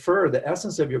to defer the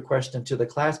essence of your question to the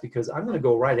class, because I'm going to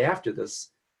go right after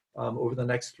this over the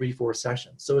next 3-4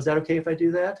 sessions. So is that okay if I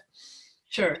do that?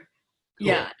 Sure. Cool.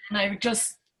 Yeah, and I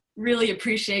just really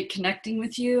appreciate connecting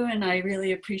with you, and I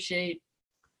really appreciate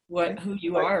who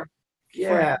you are.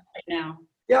 Yeah. Right now.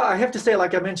 Yeah, I have to say,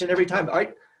 like I mentioned every time,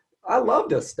 I love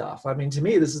this stuff. I mean, to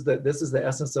me, this is the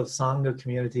essence of Sangha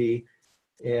community,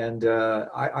 and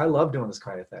I love doing this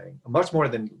kind of thing, much more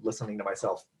than listening to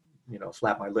myself, you know,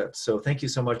 flap my lips. So thank you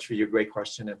so much for your great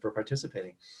question and for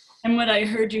participating. And what I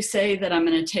heard you say that I'm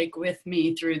going to take with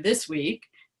me through this week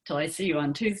till I see you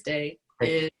on Tuesday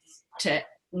is to,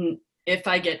 if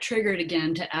I get triggered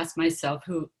again, to ask myself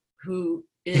who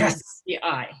is the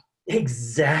I.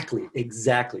 Exactly.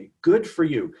 Good for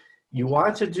you. You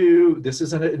want to do, this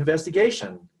is an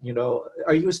investigation. You know,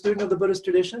 are you a student of the Buddhist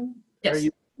tradition? Yes.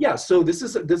 Yeah, so this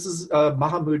is a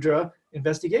Mahamudra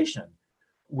investigation,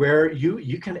 where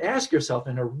you can ask yourself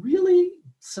in a really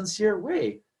sincere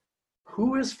way,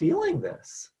 who is feeling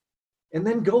this? And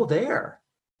then go there.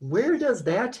 Where does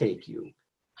that take you?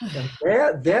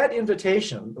 And that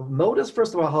invitation, notice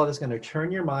first of all how that's going to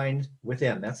turn your mind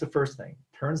within. That's the first thing.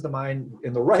 Turns the mind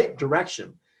in the right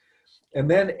direction. And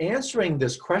then answering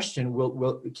this question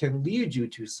can lead you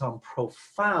to some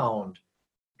profound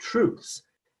truths.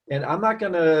 And I'm not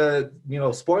going to, you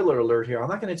know, spoiler alert here, I'm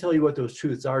not going to tell you what those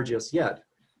truths are just yet,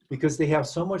 because they have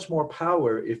so much more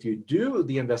power if you do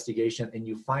the investigation and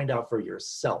you find out for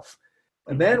yourself.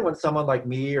 And then when someone like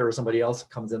me or somebody else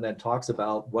comes in and talks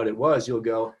about what it was, you'll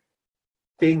go,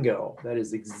 bingo, that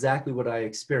is exactly what I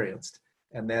experienced.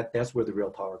 And that's where the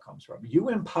real power comes from. You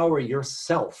empower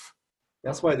yourself.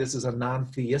 That's why this is a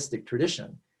non-theistic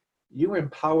tradition. You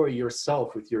empower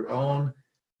yourself with your own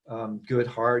good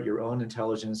heart, your own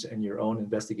intelligence, and your own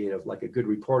investigative, like a good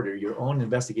reporter, your own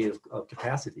investigative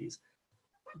capacities.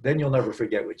 Then you'll never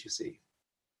forget what you see.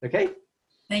 Okay?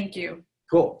 Thank you.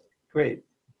 Cool. Great.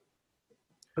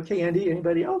 Okay, Andy,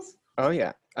 anybody else? Oh,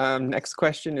 yeah. Next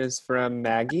question is from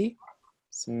Maggie.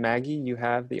 So Maggie, you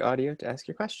have the audio to ask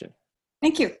your question.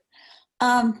 Thank you.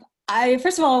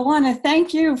 First of all, I want to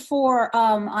thank you for,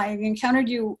 I encountered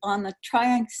you on the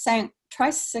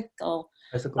tricycle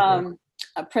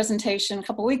presentation a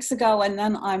couple weeks ago, and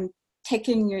then I'm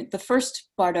taking the first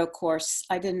Bardo course.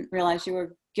 I didn't realize you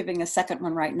were giving a second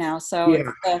one right now, so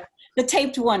yeah. It's the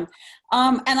taped one.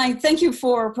 And I thank you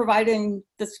for providing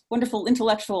this wonderful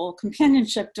intellectual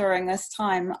companionship during this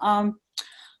time.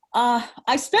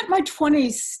 I spent my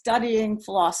 20s studying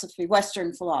philosophy,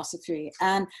 Western philosophy,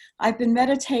 and I've been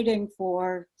meditating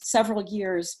for several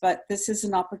years, but this is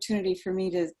an opportunity for me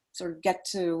to sort of get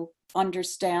to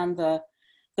understand the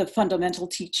fundamental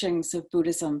teachings of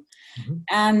Buddhism.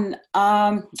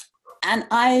 Mm-hmm.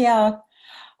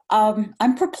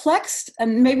 I'm perplexed,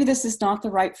 and maybe this is not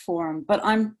the right forum, but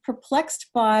I'm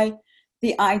perplexed by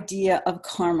the idea of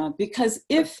karma, because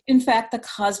if in fact the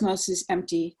cosmos is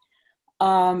empty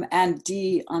and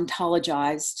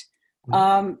de-ontologized,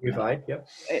 Revive, yep.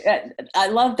 I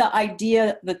love the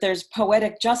idea that there's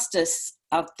poetic justice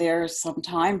out there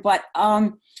sometime, but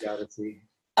I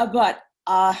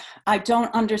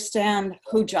don't understand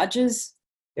who judges,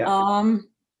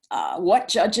 what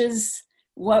judges,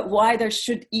 why there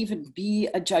should even be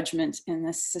a judgment in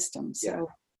this system. So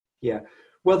yeah.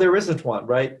 Well, there isn't one,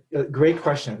 right? Great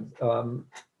question.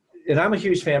 And I'm a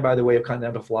huge fan, by the way, of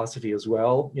continental philosophy as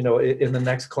well. You know, in the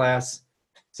next class,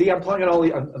 see, I'm putting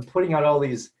out all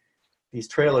these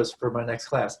trailers for my next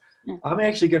class. I'm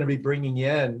actually going to be bringing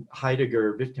in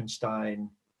Heidegger, Wittgenstein,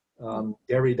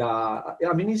 Derrida.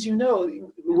 I mean, as you know,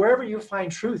 wherever you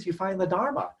find truth, you find the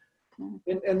Dharma.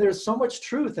 And there's so much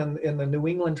truth in the New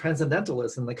England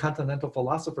transcendentalists and the continental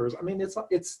philosophers. I mean,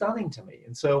 it's stunning to me.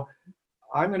 And so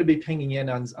I'm going to be pinging in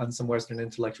on some Western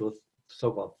intellectual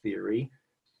so-called theory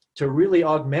to really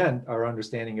augment our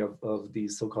understanding of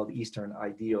these so-called Eastern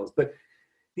ideals. But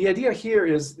the idea here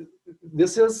is,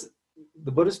 this is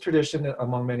the Buddhist tradition,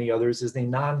 among many others, is a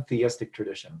non-theistic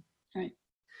tradition. Right.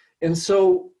 And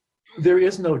so there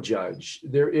is no judge.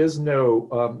 There is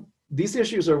no, these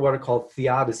issues are what are called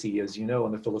theodicy, as you know,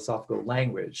 in the philosophical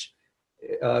language.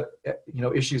 You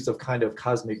know, issues of kind of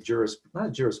cosmic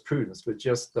not jurisprudence, but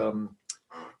just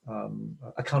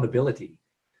accountability.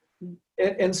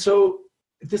 And so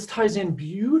this ties in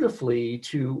beautifully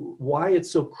to why it's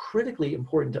so critically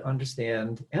important to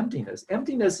understand emptiness.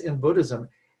 Emptiness in Buddhism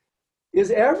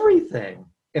is everything.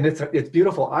 And it's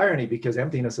beautiful irony, because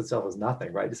emptiness itself is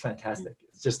nothing, right? It's fantastic.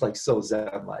 It's just like so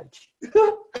Zen-like.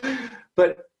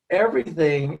 But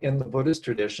everything in the Buddhist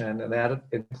tradition, and that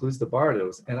includes the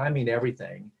Bardos, and I mean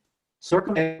everything,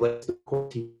 circumambulates the core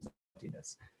teachings of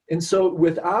emptiness. And so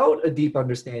without a deep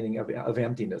understanding of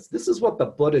emptiness, this is what the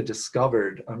Buddha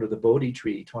discovered under the Bodhi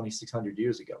tree 2,600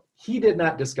 years ago. He did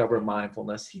not discover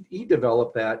mindfulness. He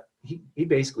developed that. He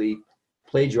basically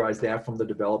plagiarized that from the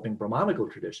developing Brahmanical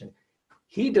tradition.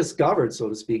 He discovered, so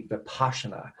to speak,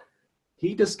 Vipassana.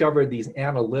 He discovered these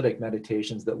analytic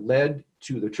meditations that led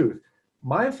to the truth.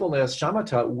 Mindfulness,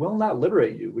 shamatha, will not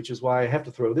liberate you, which is why I have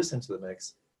to throw this into the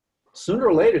mix. Sooner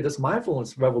or later, this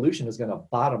mindfulness revolution is going to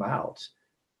bottom out.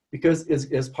 Because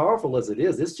as powerful as it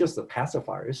is, it's just a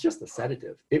pacifier. It's just a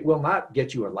sedative. It will not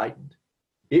get you enlightened.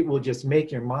 It will just make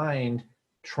your mind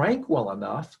tranquil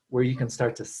enough where you can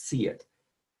start to see it.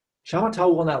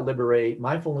 Shamatha will not liberate.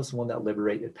 Mindfulness will not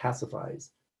liberate. It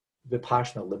pacifies.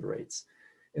 Vipassana liberates.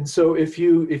 And so if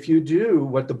you do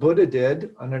what the Buddha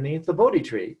did underneath the Bodhi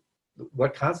tree,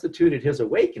 what constituted his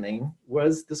awakening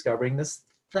was discovering this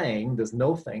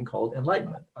no thing called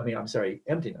enlightenment.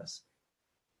 Emptiness.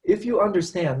 If you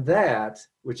understand that,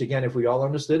 which again, if we all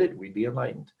understood it, we'd be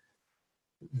enlightened.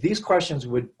 These questions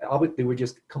would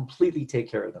just completely take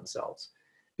care of themselves.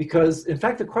 Because in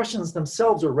fact, the questions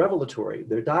themselves are revelatory.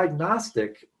 They're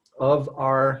diagnostic of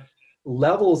our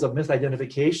levels of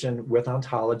misidentification with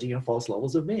ontology and false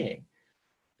levels of being.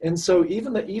 And so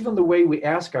even the way we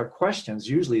ask our questions,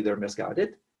 usually they're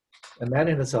misguided, and that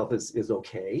in itself is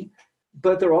okay.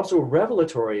 But they're also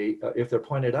revelatory if they're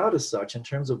pointed out as such, in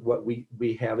terms of what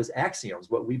we have as axioms,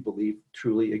 what we believe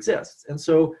truly exists. And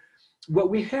so what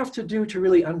we have to do to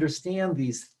really understand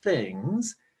these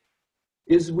things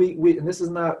is and this is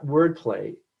not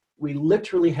wordplay, we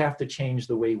literally have to change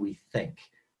the way we think.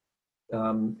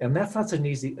 And that's not an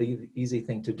easy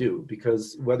thing to do,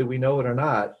 because whether we know it or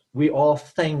not, we all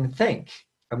think.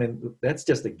 I mean, that's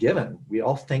just a given. We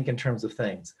all think in terms of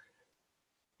things.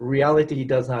 Reality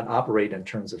does not operate in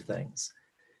terms of things.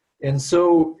 And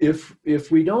so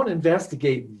if we don't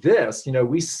investigate this,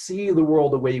 we see the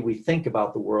world the way we think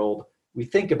about the world. We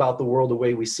think about the world the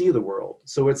way we see the world.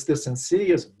 So it's this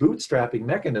insidious bootstrapping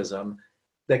mechanism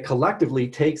that collectively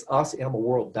takes us and the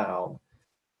world down.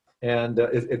 And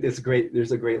it's great.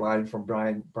 There's a great line from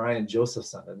Brian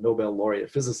Josephson, a Nobel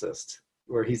laureate physicist,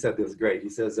 where he said this great. He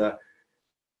says,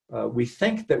 we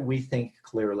think that we think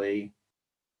clearly,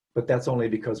 but that's only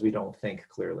because we don't think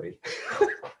clearly.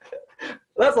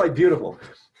 That's like beautiful.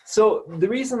 So the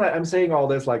reason that I'm saying all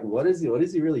this, like, what is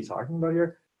he really talking about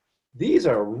here? These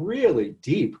are really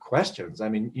deep questions. I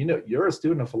mean, you're a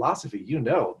student of philosophy,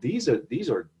 these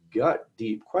are gut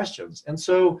deep questions. And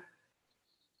so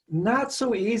not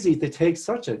so easy to take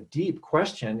such a deep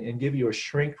question and give you a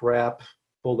shrink wrap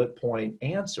bullet point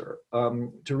answer.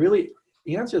 To really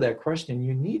answer that question,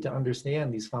 you need to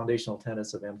understand these foundational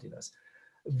tenets of emptiness.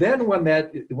 Then when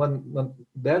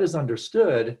that is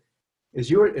understood, as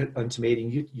you're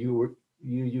intimating, you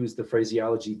use the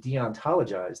phraseology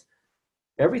deontologized,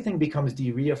 everything becomes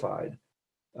de-reified.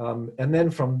 And then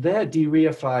from that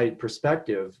de-reified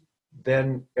perspective,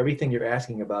 then everything you're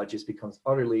asking about just becomes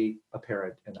utterly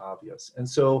apparent and obvious. And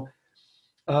so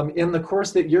in the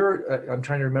course that I'm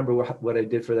trying to remember what I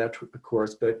did for that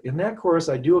course, but in that course,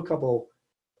 I do a couple,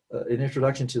 an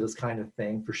introduction to this kind of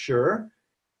thing for sure.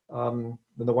 The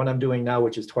one I'm doing now,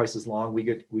 which is twice as long,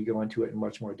 we go into it in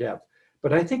much more depth.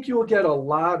 But I think you'll get a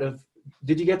lot of,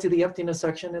 did you get to the emptiness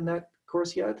section in that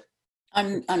course yet?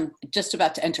 I'm just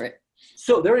about to enter it.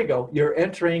 So there you go. You're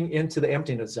entering into the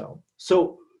emptiness zone.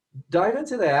 So dive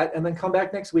into that and then come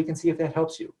back next week and see if that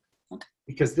helps you. Okay.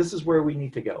 Because this is where we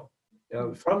need to go.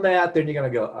 From that, then you're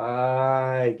going to go,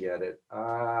 I get it.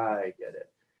 I get it.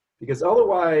 Because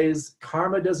otherwise,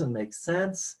 karma doesn't make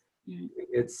sense. Mm-hmm.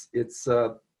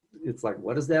 It's like,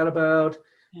 what is that about?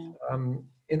 Yeah.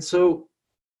 And so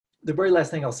the very last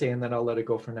thing I'll say, and then I'll let it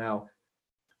go for now.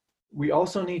 We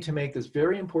also need to make this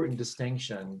very important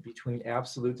distinction between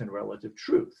absolute and relative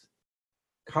truth.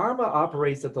 Karma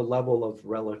operates at the level of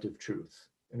relative truth,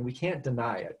 and we can't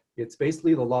deny it. It's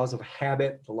basically the laws of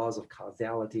habit, the laws of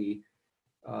causality,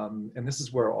 and this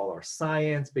is where all our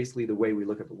science, basically the way we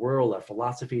look at the world, our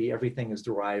philosophy, everything is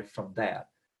derived from that.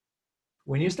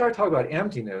 When you start talking about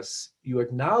emptiness, you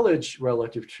acknowledge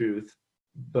relative truth,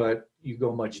 but you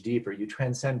go much deeper. You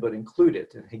transcend but include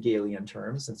it in Hegelian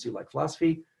terms, since you like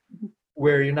philosophy,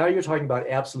 where you're talking about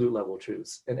absolute level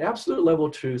truths. And absolute level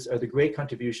truths are the great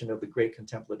contribution of the great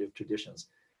contemplative traditions,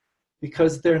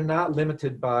 because they're not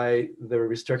limited by the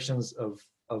restrictions of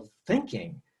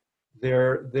thinking.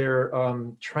 They're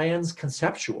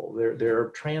trans-conceptual, they're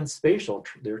trans-spatial,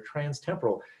 they're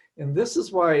trans-temporal. And this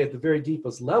is why at the very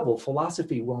deepest level,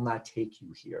 philosophy will not take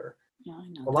you here. Yeah, I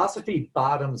know. Philosophy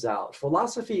bottoms out.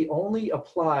 Philosophy only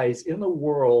applies in a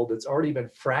world that's already been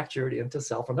fractured into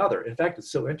self and other. In fact,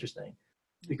 it's so interesting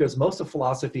because most of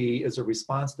philosophy is a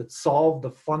response that solved the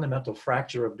fundamental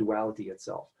fracture of duality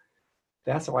itself.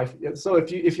 That's how so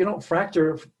if you don't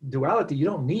fracture duality, you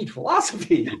don't need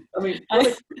philosophy. I mean,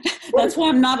 that's why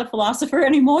I'm not a philosopher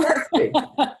anymore.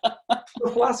 So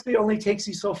philosophy only takes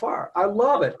you so far. I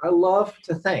love it. I love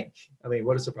to think. I mean,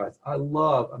 what a surprise. I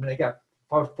got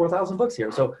 4,000 books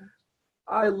here. So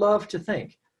I love to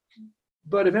think.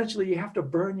 But eventually you have to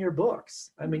burn your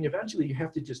books. I mean, eventually you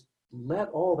have to just let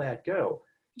all that go.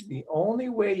 The only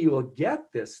way you will get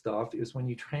this stuff is when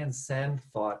you transcend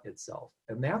thought itself.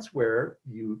 And that's where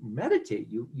you meditate.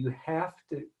 You have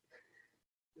to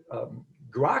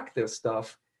grok this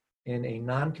stuff in a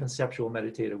non-conceptual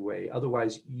meditative way.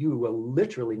 Otherwise, you will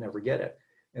literally never get it.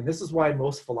 And this is why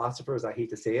most philosophers, I hate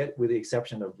to say it, with the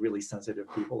exception of really sensitive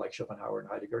people like Schopenhauer and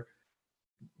Heidegger,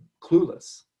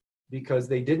 clueless, because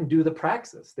they didn't do the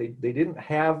praxis. They didn't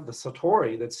have the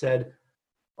satori that said,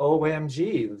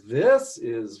 OMG, this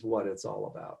is what it's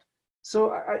all about.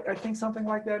 So I think something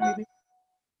like that maybe.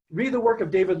 Read the work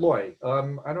of David Loy.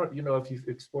 I don't, if you've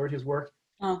explored his work.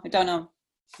 Oh, I don't know.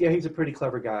 Yeah, he's a pretty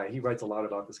clever guy. He writes a lot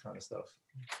about this kind of stuff.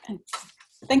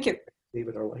 Thank you.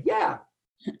 David Loy. Yeah.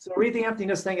 So read the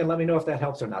emptiness thing and let me know if that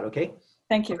helps or not, okay?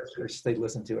 Thank you. Or stay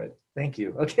listen to it. Thank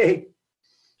you. Okay.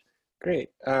 Great.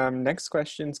 Next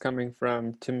question's coming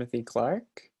from Timothy Clark.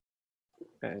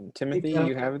 And Timothy,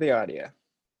 you have the audio.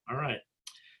 All right.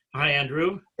 Hi,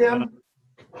 Andrew. Yeah.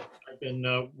 I've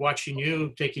been watching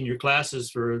you taking your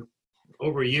classes for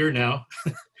over a year now.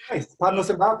 Nice. Padmas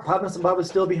and Baba is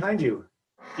still behind you.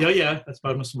 Yeah. That's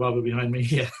Padmas and Baba behind me.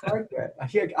 Yeah.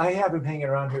 Okay. I have him hanging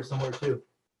around here somewhere too.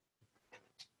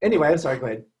 Anyway, I'm sorry. Go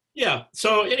ahead. Yeah.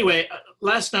 So anyway,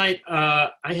 last night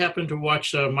I happened to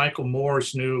watch Michael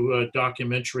Moore's new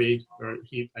documentary, or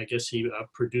I guess he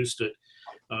produced it,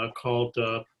 called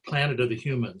Planet of the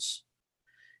Humans.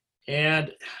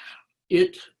 And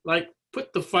it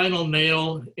put the final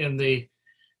nail in the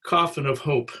coffin of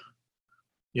hope.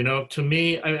 To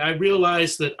me, I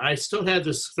realized that I still had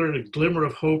this sort of glimmer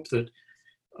of hope that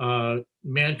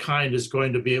mankind is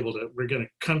going to be we're going to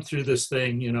come through this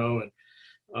thing, and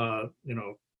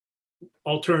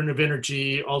alternative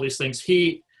energy, all these things.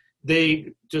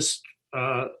 They just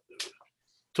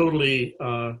totally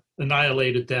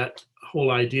annihilated that whole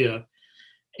idea.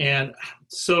 And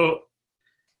so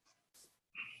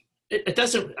it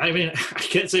doesn't, I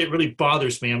can't say it really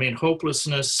bothers me.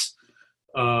 hopelessness,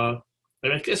 I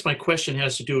guess my question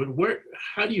has to do with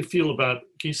how do you feel about,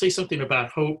 can you say something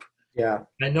about hope? Yeah.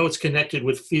 I know it's connected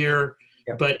with fear,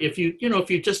 yeah. But if you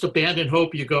just abandon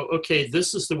hope, you go, okay,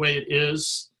 this is the way it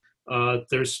is.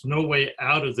 There's no way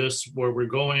out of this where we're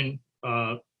going.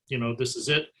 This is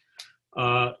it.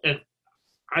 And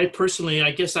I personally,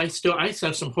 I guess I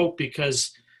have some hope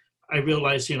because I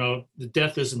realize, the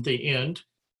death isn't the end.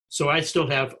 so I still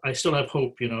have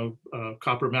hope,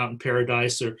 Copper Mountain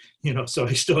Paradise, or, so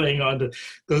I still hang on to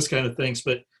those kind of things.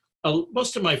 But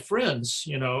most of my friends,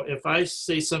 if I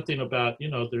say something about,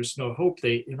 there's no hope,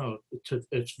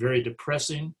 it's very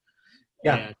depressing.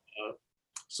 Yeah. And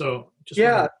so just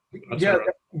yeah,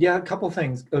 a couple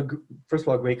things. First of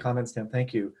all, great comments, Tim.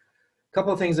 Thank you. A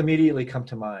couple of things immediately come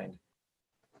to mind.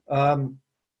 Don't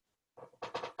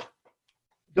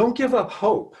give up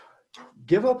hope.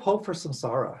 Give up hope for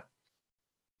samsara.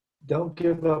 Don't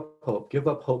give up hope. Give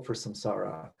up hope for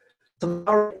samsara.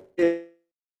 Samsara is,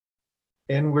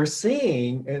 and we're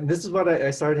seeing, and this is what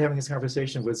I started having this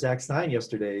conversation with Zach Stein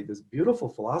yesterday, this beautiful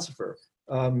philosopher,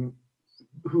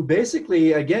 who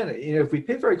basically, again, if we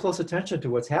pay very close attention to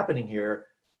what's happening here,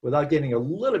 without getting a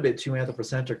little bit too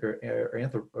anthropocentric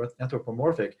or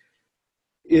anthropomorphic,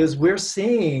 is we're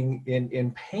seeing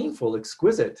in painful,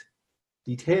 exquisite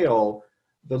detail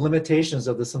the limitations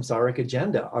of the samsaric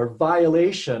agenda, our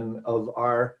violation of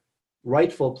our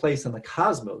rightful place in the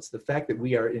cosmos, the fact that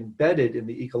we are embedded in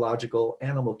the ecological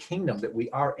animal kingdom, that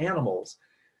we are animals,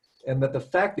 and that the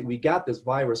fact that we got this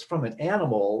virus from an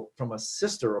animal, from a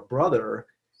sister or brother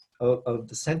of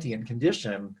the sentient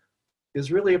condition,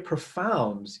 is really a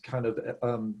profound kind of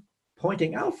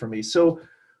pointing out for me. So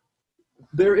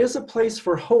there is a place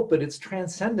for hope, but it's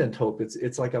transcendent hope.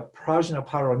 It's like a prajna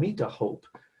paramita hope,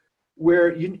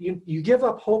 where you give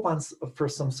up hope for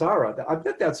samsara. I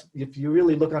bet that's, if you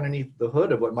really look underneath the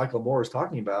hood of what Michael Moore is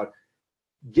talking about,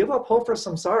 give up hope for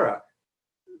samsara.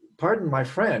 Pardon my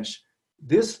French,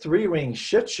 this three-ring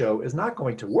shit show is not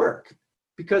going to work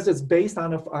because it's based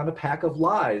on a pack of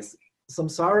lies.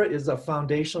 Samsara is a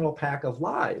foundational pack of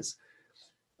lies.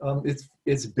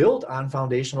 It's built on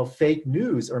foundational fake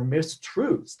news or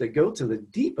mistruths that go to the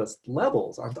deepest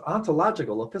levels,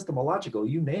 ontological, epistemological,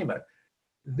 you name it.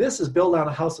 This is built on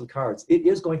a house of cards. It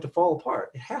is going to fall apart.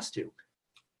 It has to.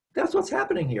 That's what's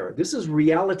happening here. This is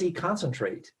reality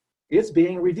concentrate. It's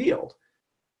being revealed.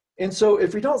 And so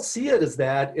if we don't see it as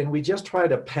that, and we just try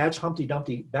to patch Humpty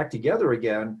Dumpty back together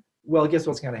again, well, guess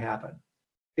what's going to happen?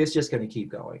 It's just going to keep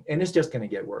going, and it's just going to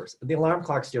get worse. The alarm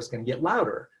clock's just going to get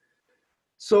louder.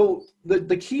 So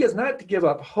the key is not to give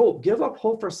up hope. Give up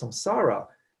hope for samsara.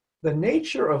 The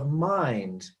nature of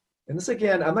mind, and this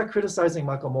again, I'm not criticizing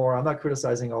Michael Moore. I'm not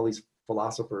criticizing all these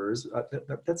philosophers.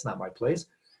 That's not my place.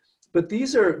 But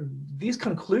these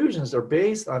conclusions are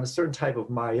based on a certain type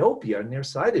of myopia,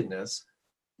 nearsightedness,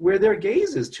 where their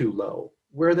gaze is too low,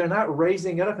 where they're not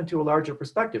raising it up into a larger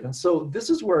perspective. And so this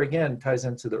is where, again, ties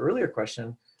into the earlier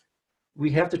question.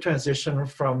 We have to transition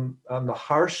from the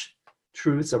harsh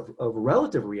truths of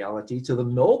relative reality to the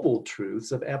noble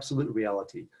truths of absolute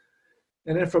reality.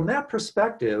 And then from that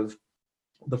perspective,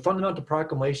 the fundamental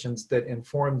proclamations that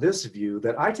inform this view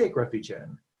that I take refuge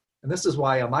in, and this is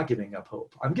why I'm not giving up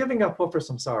hope. I'm giving up hope for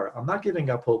samsara. I'm not giving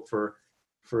up hope for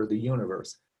the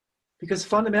universe. Because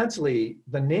fundamentally,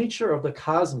 the nature of the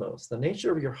cosmos, the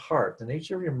nature of your heart, the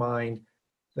nature of your mind,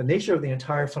 the nature of the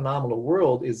entire phenomenal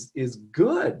world is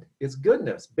good. It's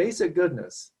goodness, basic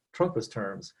goodness, Trungpa's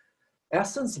terms.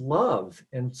 Essence love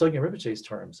in Tsogyen Rinpoche's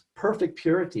terms, perfect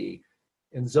purity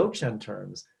in Dzogchen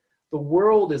terms. The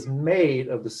world is made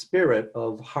of the spirit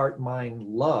of heart, mind,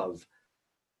 love.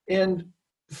 And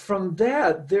from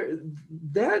that,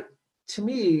 that to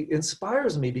me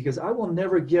inspires me, because I will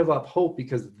never give up hope,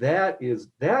 because that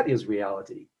is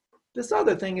reality. This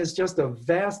other thing is just a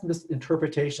vast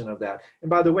misinterpretation of that. And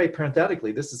by the way,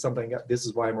 parenthetically, this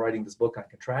is why I'm writing this book on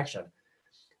contraction.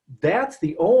 That's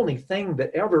the only thing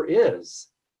that ever is.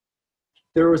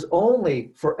 There is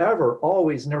only forever,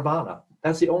 always nirvana.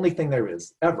 That's the only thing there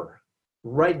is, ever.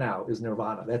 Right now is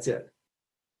nirvana, that's it.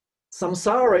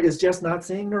 Samsara is just not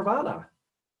seeing nirvana.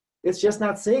 It's just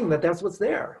not seeing that that's what's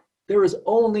there. There is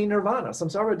only nirvana.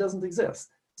 Samsara doesn't exist.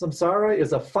 Samsara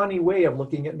is a funny way of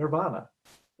looking at nirvana,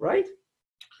 right?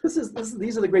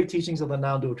 These are the great teachings of the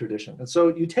non-dual tradition. And so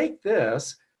you take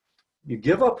this, you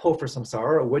give up hope for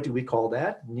samsara. What do we call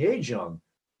that? Nyejung.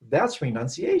 That's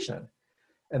renunciation.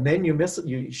 And then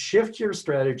you shift your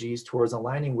strategies towards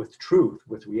aligning with truth,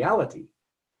 with reality.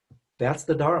 That's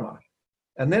the Dharma.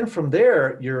 And then from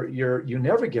there, you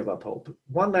never give up hope.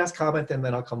 One last comment, and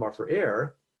then I'll come off for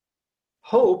air.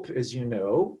 Hope, as you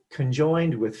know,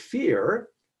 conjoined with fear,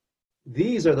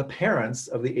 these are the parents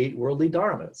of the 8 worldly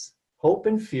dharmas. Hope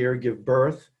and fear give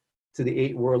birth to the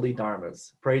 8 worldly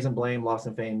dharmas: praise and blame, loss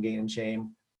and fame, gain and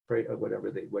shame,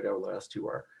 whatever the last 2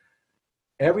 are.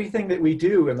 Everything that we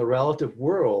do in the relative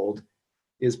world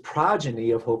is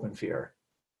progeny of hope and fear.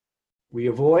 We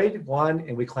avoid one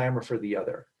and we clamor for the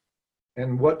other.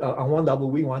 And what on one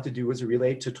level we want to do is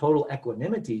relate to total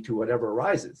equanimity to whatever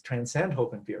arises, transcend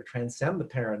hope and fear, transcend the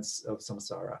parents of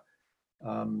samsara.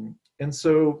 And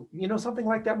so, something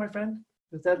like that, my friend,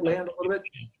 does that land a little bit?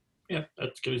 Yeah,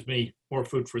 that gives me more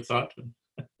food for thought.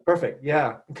 Perfect.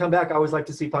 Yeah. Come back. I always like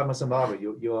to see Padmasambhava.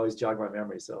 You always jog my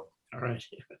memory. So All right.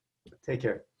 take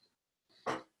care.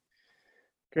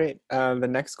 Great. The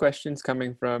next question is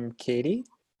coming from Katie.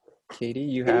 Katie,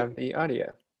 you have the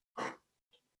audio.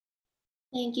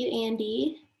 Thank you,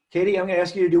 Andy. Katie, I'm going to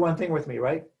ask you to do one thing with me,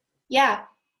 right? Yeah.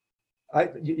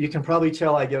 You can probably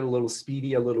tell I get a little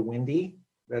speedy, a little windy.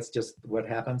 That's just what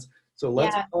happens. So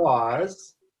let's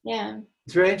pause. Yeah.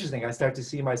 It's very interesting. I start to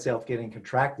see myself getting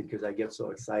contracted because I get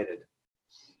so excited.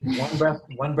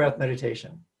 One breath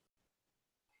meditation.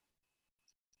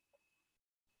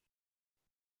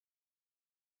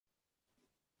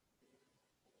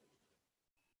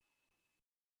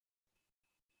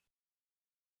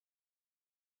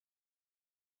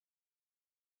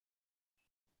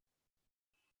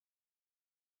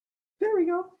 There we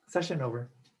go. Session over.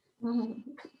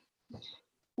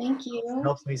 Thank you.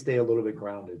 Helps me stay a little bit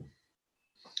grounded.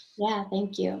 Yeah,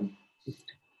 thank you.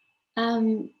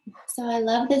 So I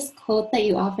love this quote that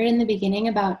you offered in the beginning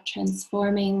about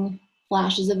transforming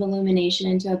flashes of illumination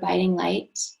into abiding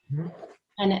light. Mm-hmm.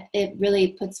 And it really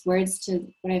puts words to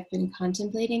what I've been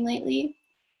contemplating lately.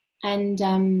 And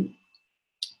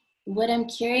what I'm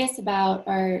curious about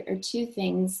are two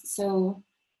things. So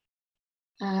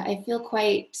I feel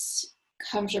quite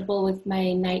comfortable with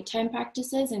my nighttime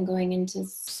practices and going into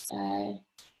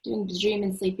doing dream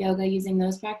and sleep yoga using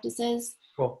those practices.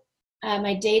 Cool.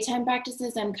 My daytime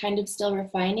practices, I'm kind of still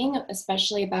refining,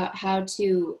 especially about how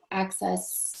to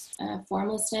access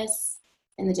formlessness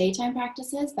in the daytime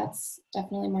practices. That's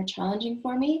definitely more challenging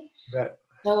for me. Right.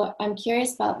 So I'm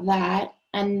curious about that.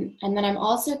 And then I'm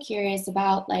also curious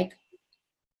about like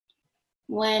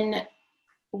when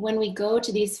we go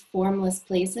to these formless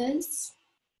places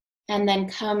and then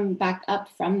come back up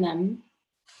from them,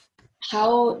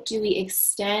 how do we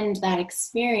extend that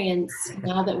experience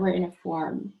now that we're in a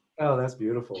form? Oh, that's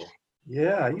beautiful.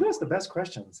 Yeah, you ask the best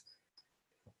questions.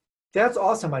 That's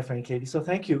awesome, my friend Katie. So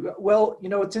thank you. Well,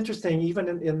 it's interesting,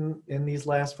 even in these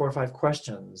last 4 or 5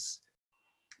 questions,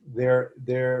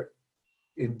 they're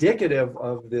indicative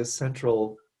of this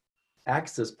central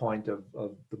axis point of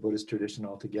the Buddhist tradition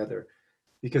altogether,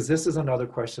 because this is another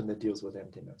question that deals with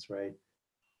emptiness, right?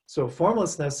 So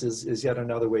formlessness is yet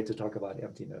another way to talk about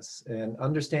emptiness, and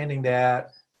understanding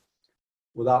that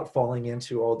without falling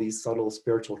into all these subtle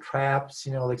spiritual traps,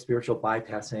 like spiritual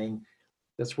bypassing.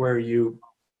 That's where there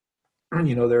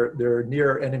are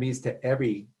near enemies to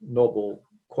every noble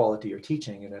quality or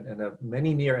teaching, and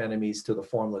many near enemies to the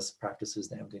formless practices,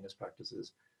 the emptiness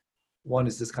practices. One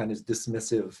is this kind of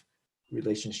dismissive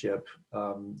relationship,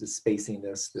 this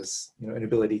spaciness, this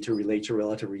inability to relate to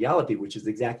relative reality, which is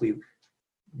exactly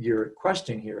your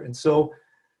question here. And so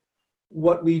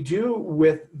what we do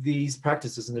with these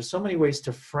practices, and there's so many ways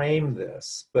to frame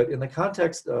this, but in the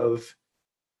context of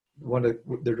one of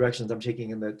the directions I'm taking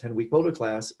in the 10-week Boulder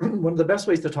class, one of the best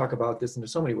ways to talk about this, and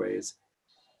there's so many ways,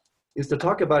 is to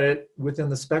talk about it within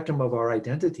the spectrum of our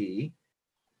identity,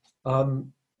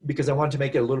 because I want to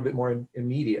make it a little bit more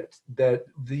immediate, that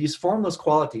these formless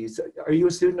qualities. Are you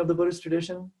a student of the Buddhist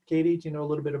tradition, Katie? Do you know a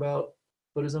little bit about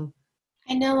Buddhism?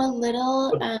 I know a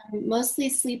little, mostly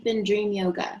sleep and dream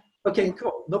yoga. Okay,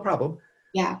 cool, no problem.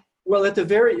 Yeah. Well, at the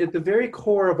very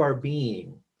core of our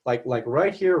being, like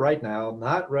right here, right now,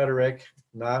 not rhetoric,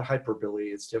 not hyperbole,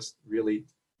 it's just really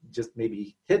just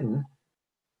maybe hidden.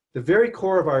 The very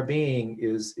core of our being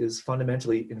is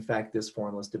fundamentally, in fact, this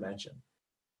formless dimension.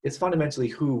 It's fundamentally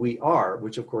who we are,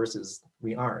 which of course is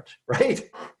we aren't, right?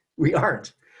 We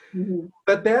aren't. Mm-hmm.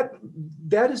 But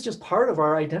that is just part of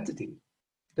our identity.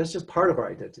 That's just part of our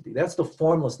identity. That's the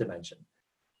formless dimension.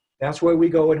 That's where we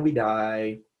go when we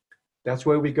die. That's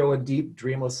where we go in deep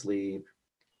dreamless sleep.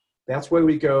 That's where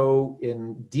we go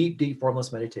in deep, deep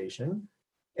formless meditation.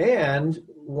 And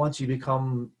once you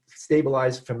become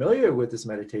stabilized, familiar with this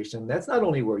meditation, that's not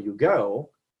only where you go,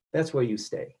 that's where you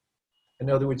stay. In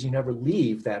other words, you never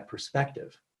leave that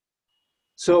perspective.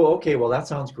 So, okay, well, that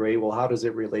sounds great. Well, how does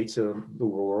it relate to the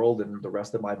world and the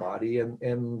rest of my body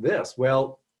and this?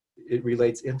 Well, it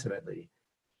relates intimately.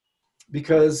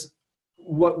 Because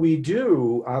what we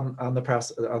do on the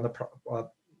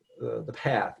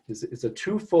path is a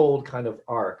twofold kind of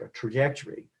arc, a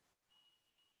trajectory.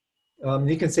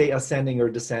 You can say ascending or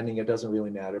descending, it doesn't really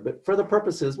matter. But for the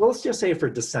purposes, well, let's just say for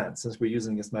descent, since we're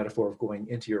using this metaphor of going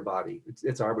into your body,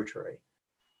 it's arbitrary.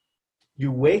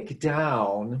 You wake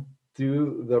down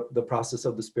through the process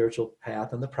of the spiritual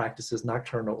path and the practices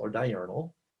nocturnal or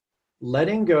diurnal,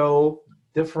 letting go,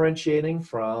 differentiating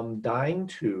from, dying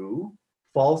to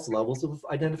false levels of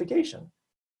identification.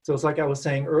 So it's like I was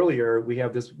saying earlier, we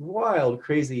have this wild,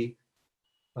 crazy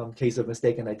case of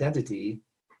mistaken identity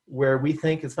where we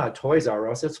think it's not toys are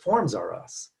us, it's forms are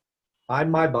us. I'm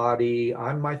my body,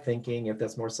 I'm my thinking, if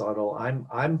that's more subtle,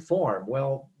 I'm form.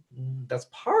 Well, that's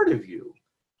part of you,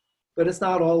 but it's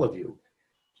not all of you.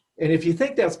 And if you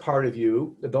think that's part of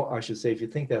you, I should say, if you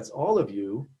think that's all of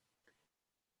you,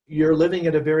 you're living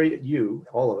at a very,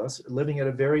 all of us, living at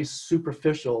a very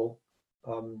superficial,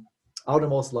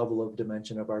 outermost level of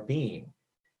dimension of our being.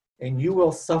 And you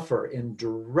will suffer in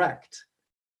direct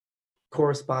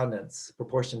correspondence,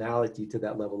 proportionality to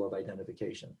that level of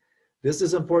identification. This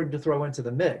is important to throw into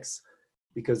the mix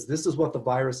because this is what the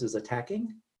virus is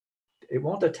attacking. It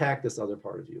won't attack this other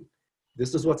part of you.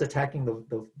 This is what's attacking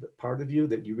the part of you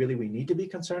that we need to be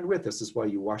concerned with. This is why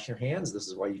you wash your hands. This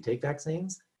is why you take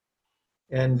vaccines.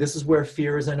 And this is where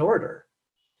fear is in order.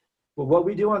 But what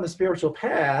we do on the spiritual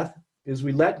path is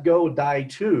we let go, die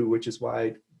to, which is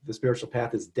why the spiritual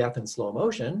path is death in slow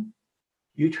motion.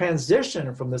 You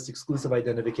transition from this exclusive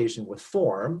identification with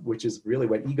form, which is really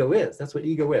what ego is. That's what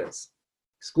ego is.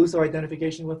 Exclusive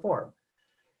identification with form.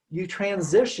 You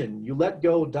transition, you let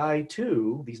go, die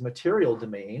to these material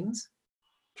domains,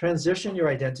 transition your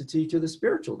identity to the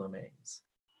spiritual domains.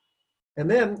 And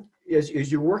then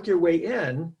as you work your way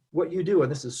in, what you do,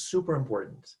 and this is super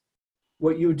important,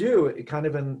 what you do kind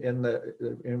of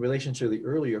in relation to the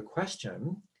earlier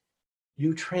question,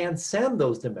 you transcend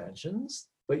those dimensions,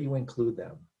 but you include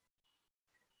them.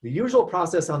 The usual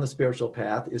process on the spiritual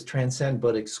path is transcend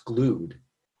but exclude.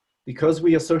 Because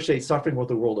we associate suffering with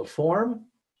the world of form,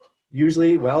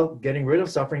 usually, well, getting rid of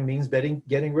suffering means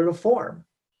getting rid of form.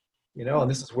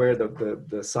 And this is where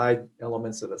the side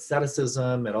elements of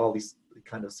asceticism and all these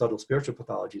kind of subtle spiritual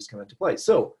pathologies come into play.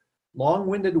 So,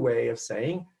 long-winded way of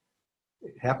saying,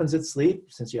 it happens at sleep,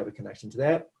 since you have a connection to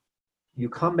that. You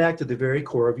come back to the very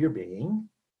core of your being,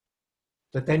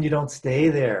 but then you don't stay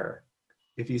there.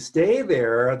 If you stay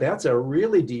there, that's a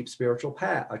really deep spiritual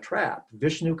path, a trap.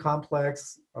 Vishnu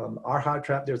complex, Arhat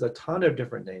trap, there's a ton of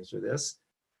different names for this,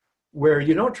 where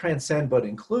you don't transcend but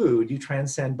include, you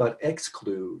transcend but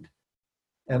exclude.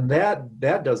 And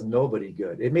that does nobody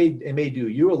good. It may do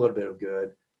you a little bit of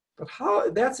good,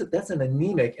 but that's an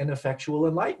anemic, ineffectual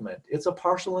enlightenment. It's a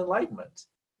partial enlightenment.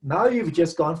 Now you've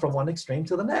just gone from one extreme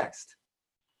to the next.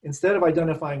 Instead of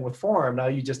identifying with form, now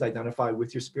you just identify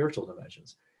with your spiritual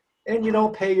dimensions. And you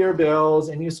don't pay your bills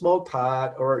and you smoke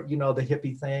pot or, the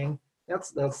hippie thing.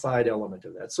 That's the side element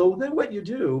of that. So then what you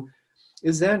do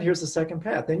is here's the second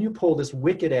path. Then you pull this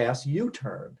wicked ass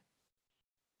U-turn.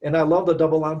 And I love the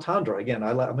double entendre. Again,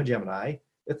 I'm a Gemini.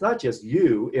 It's not just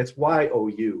you, it's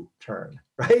Y-O-U turn,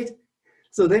 right?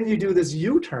 So then you do this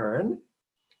U-turn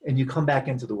and you come back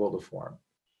into the world of form.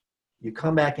 You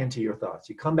come back into your thoughts.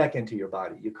 You come back into your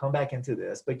body. You come back into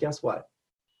this. But guess what?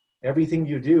 Everything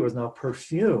you do is now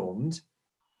perfumed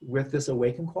with this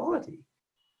awakened quality.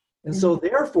 And so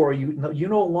therefore, you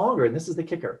no longer, and this is the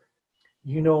kicker,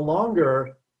 you no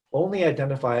longer only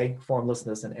identify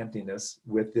formlessness and emptiness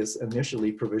with this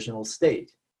initially provisional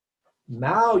state.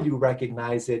 Now you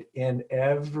recognize it in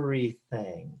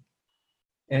everything.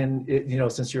 And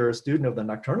since you're a student of the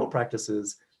nocturnal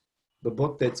practices, the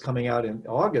book that's coming out in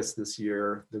August this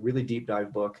year, the really deep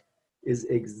dive book, is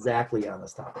exactly on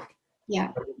this topic.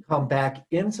 Yeah. Come back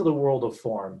into the world of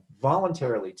form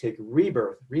voluntarily, take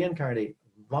rebirth, reincarnate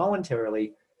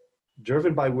voluntarily,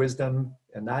 driven by wisdom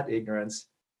and not ignorance,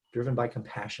 driven by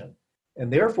compassion.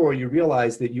 And therefore you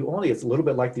realize that it's a little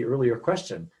bit like the earlier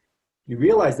question, you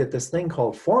realize that this thing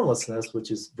called formlessness,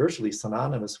 which is virtually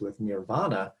synonymous with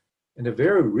nirvana, in a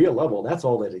very real level, that's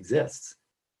all that exists.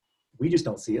 We just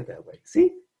don't see it that way.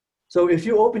 See? So if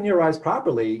you open your eyes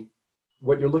properly,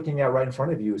 what you're looking at right in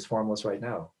front of you is formless right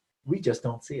now. We just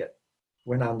don't see it.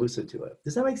 We're not lucid to it.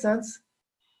 Does that make sense?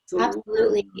 So,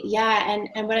 absolutely. Yeah.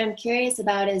 And what I'm curious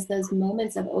about is those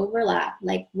moments of overlap,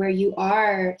 like where you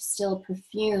are still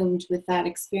perfumed with that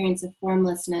experience of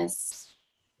formlessness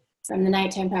from the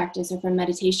nighttime practice or from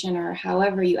meditation or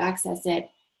however you access it,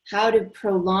 how to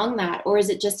prolong that? Or is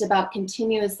it just about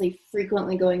continuously,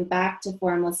 frequently going back to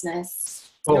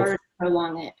formlessness in order to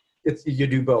prolong it? You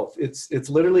do both. It's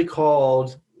literally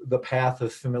called the path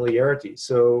of familiarity.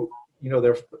 So,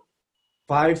 there are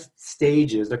 5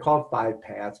 stages. They're called 5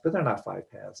 paths, but they're not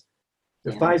 5 paths.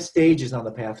 There are 5 stages on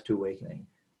the path to awakening.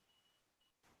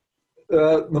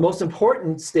 The most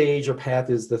important stage or path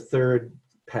is the 3rd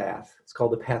path. It's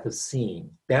called the path of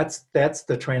seeing. That's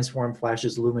the transformed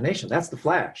flash's illumination. That's the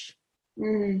flash.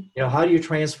 Mm. You know, how do you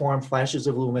transform flashes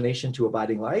of illumination to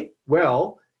abiding light?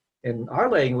 Well, in our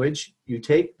language, you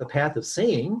take the path of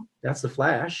seeing, that's the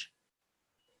flash,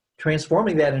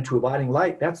 transforming that into abiding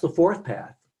light, that's the fourth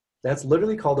path. That's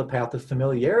literally called the path of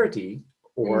familiarity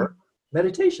or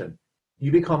meditation.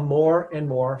 You become more and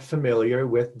more familiar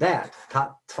with that.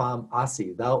 Tat tvam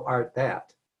asi, thou art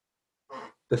that.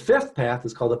 The fifth path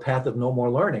is called the path of no more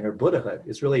learning or Buddhahood.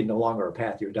 It's really no longer a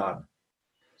path, you're done.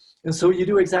 And so you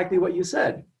do exactly what you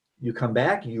said. You come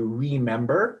back, you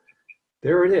remember,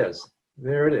 there it is,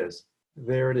 there it is,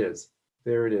 there it is,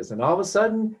 there it is. And all of a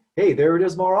sudden, hey, there it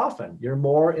is more often. You're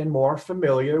more and more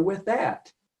familiar with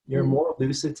that. You're more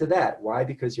lucid to that. Why?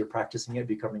 Because you're practicing it,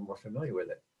 becoming more familiar with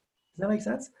it. Does that make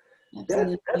sense?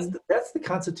 That's the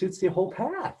constitutes the whole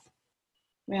path.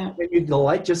 Yeah. And the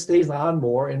light just stays on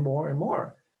more and more and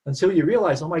more until you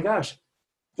realize, oh my gosh,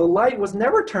 the light was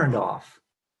never turned off.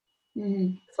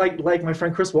 It's like my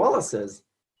friend Chris Wallace says,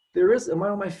 there is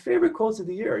one of my favorite quotes of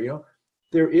the year, you know,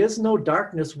 there is no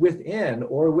darkness within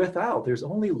or without. There's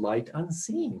only light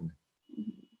unseen.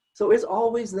 So it's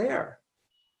always there.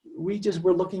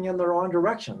 We're looking in the wrong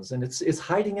directions, and it's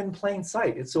hiding in plain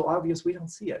sight. It's so obvious we don't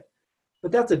see it.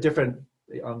 But that's a different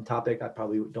topic. I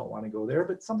probably don't want to go there,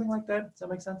 but something like that. Does that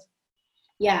make sense?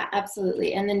 Yeah,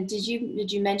 absolutely. And then did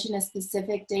you mention a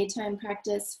specific daytime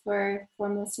practice for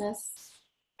formlessness?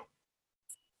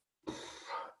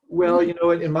 Well, you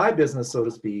know, in my business, so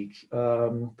to speak,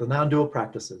 the non-dual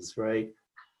practices, right?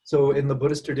 So in the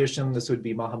Buddhist tradition, this would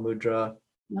be Mahamudra.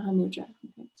 Mahamudra.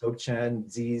 Okay. Dzogchen,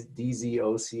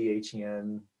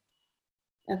 Dzogchen.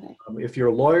 Okay. If you're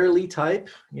a lawyerly type,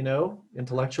 you know,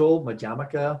 intellectual,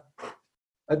 Madhyamaka,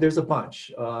 there's a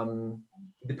bunch.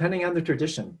 Depending on the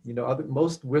tradition, you know,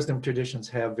 most wisdom traditions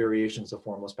have variations of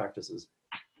formless practices.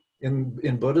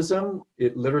 In Buddhism,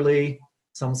 it literally,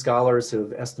 some scholars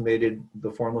have estimated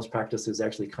the formless practices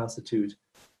actually constitute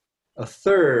a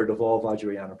third of all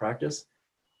Vajrayana practice.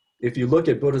 If you look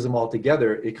at Buddhism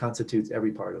altogether, it constitutes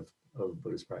every part of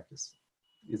Buddhist practice.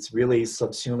 It's really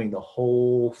subsuming the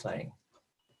whole thing.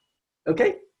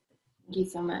 Okay? Thank you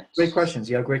so much. Great questions.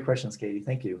 Yeah, great questions, Katie.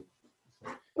 Thank you.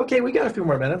 Okay, we got a few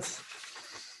more minutes.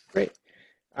 Great.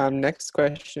 Next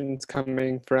question's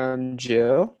coming from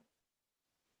Jill.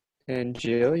 And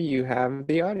Jill, you have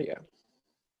the audio.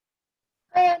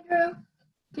 Hi, Andrew.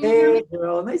 Can you hear me? Hey,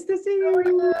 Jill. Nice to see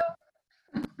you.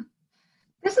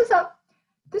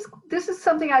 This is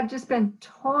something I've just been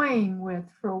toying with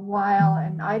for a while,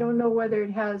 and I don't know whether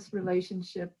it has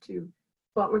relationship to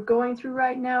what we're going through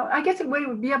right now. I guess it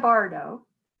would be a bardo.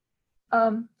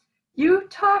 You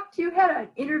had an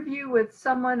interview with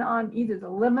someone on either the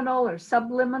liminal or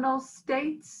subliminal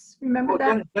states. Remember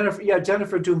that?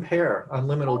 Jennifer Dumpere on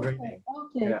liminal dreaming.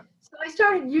 Okay. Yeah. So I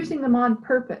started using them on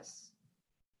purpose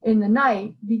in the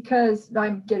night because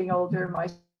I'm getting older. My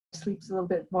sleep's a little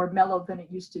bit more mellow than it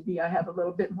used to be. I have a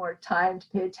little bit more time to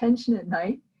pay attention at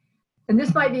night. And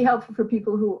this might be helpful for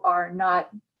people who are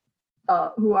not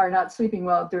sleeping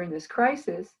well during this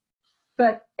crisis.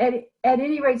 But at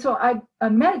any rate, so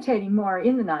I'm meditating more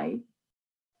in the night,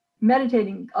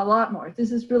 meditating a lot more. This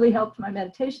has really helped my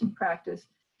meditation practice.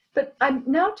 But I'm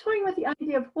now toying with the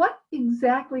idea of what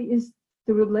exactly is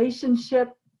the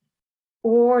relationship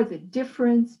or the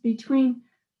difference between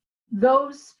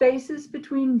those spaces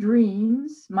between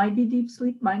dreams, might be deep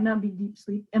sleep, might not be deep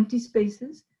sleep, empty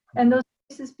spaces, and those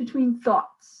spaces between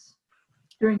thoughts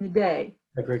during the day.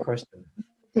 A great question.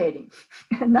 Meditating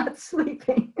and not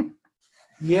sleeping.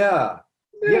 Yeah.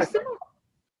 Very similar.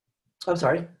 I'm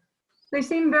sorry. They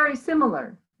seem very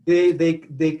similar.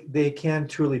 They can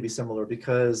truly be similar,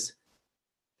 because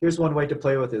here's one way to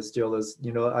play with this, Jill, is,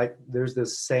 you know, there's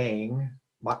this saying,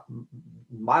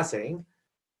 my saying,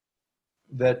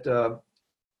 that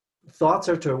thoughts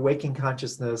are to waking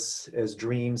consciousness as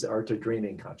dreams are to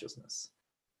dreaming consciousness.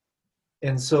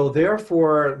 And so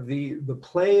therefore the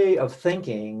play of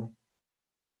thinking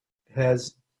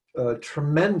has a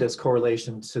tremendous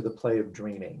correlation to the play of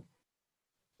dreaming.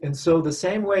 And so the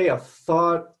same way a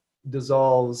thought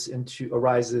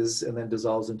arises and then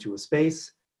dissolves into a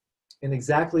space, in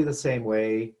exactly the same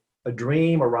way a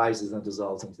dream arises and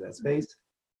dissolves into that space.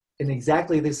 In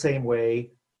exactly the same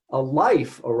way a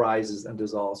life arises and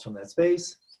dissolves from that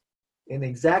space. In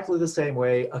exactly the same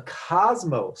way a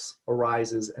cosmos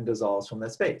arises and dissolves from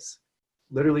that space,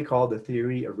 literally called the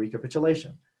theory of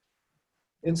recapitulation.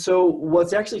 And so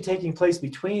what's actually taking place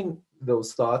between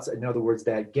those thoughts, in other words,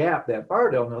 that gap, that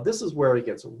bardo, now this is where it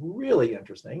gets really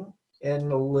interesting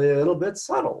and a little bit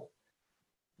subtle,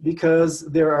 because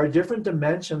there are different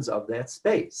dimensions of that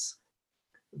space.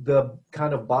 The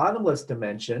kind of bottomless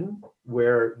dimension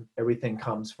where everything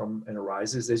comes from and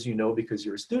arises, as you know, because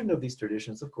you're a student of these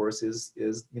traditions, of course, is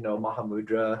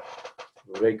Mahamudra,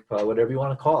 Rigpa, whatever you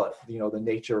want to call it, the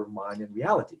nature of mind and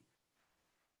reality.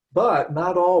 But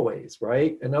not always,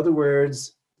 right? In other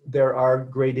words, there are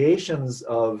gradations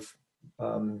of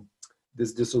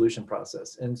this dissolution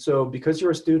process. And so because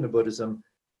you're a student of Buddhism,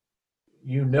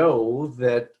 you know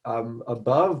that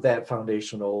above that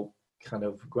foundational kind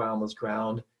of groundless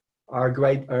ground are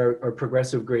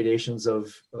progressive gradations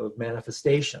of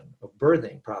manifestation, of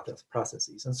birthing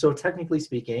processes. And so technically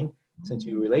speaking, since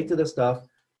you relate to this stuff,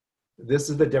 this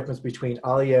is the difference between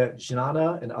Alaya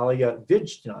Jnana and Alaya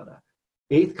Vijnana,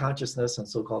 eighth consciousness and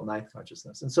so-called ninth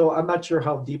consciousness. And so I'm not sure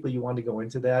how deeply you want to go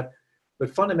into that, but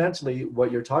fundamentally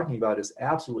what you're talking about is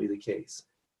absolutely the case.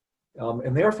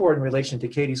 And therefore, in relation to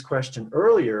Katie's question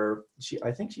earlier,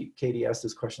 Katie asked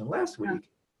this question last week.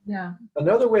 Yeah.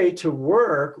 Another way to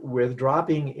work with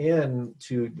dropping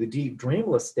into the deep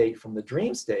dreamless state from the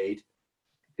dream state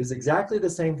is exactly the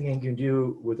same thing you can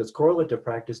do with its correlative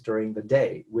practice during the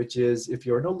day, which is if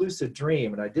you're in a lucid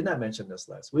dream, and I did not mention this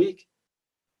last week,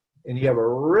 and you have a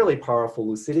really powerful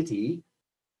lucidity,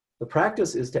 the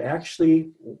practice is to actually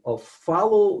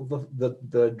follow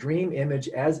the dream image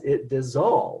as it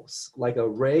dissolves, like a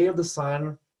ray of the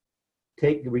sun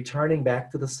returning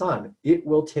back to the sun. It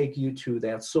will take you to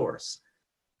that source.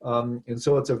 And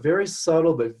so it's a very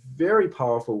subtle but very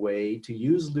powerful way to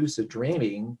use lucid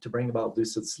dreaming to bring about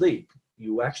lucid sleep.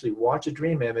 You actually watch a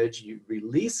dream image, you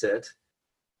release it,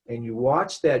 and you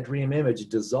watch that dream image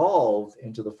dissolve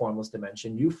into the formless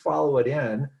dimension. You follow it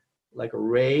in like a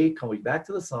ray coming back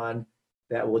to the sun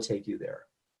that will take you there.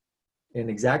 In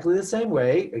exactly the same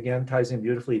way, again, ties in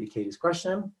beautifully to Katie's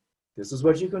question, this is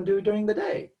what you can do during the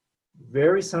day.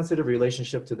 Very sensitive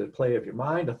relationship to the play of your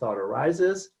mind. A thought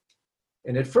arises.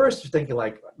 And at first you're thinking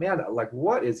like, man, like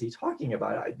what is he talking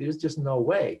about? There's just no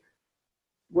way.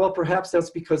 Well, perhaps that's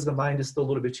because the mind is still a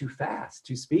little bit too fast,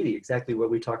 too speedy. Exactly what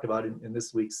we talked about in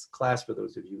this week's class for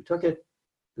those of you who took it.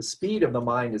 The speed of the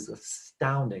mind is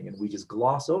astounding and we just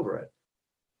gloss over it.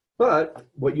 But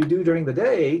what you do during the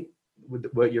day, with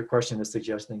what your question is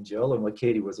suggesting, Jill, and what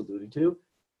Katie was alluding to,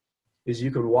 is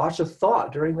you can watch a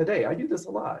thought during the day. I do this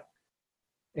a lot.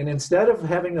 And instead of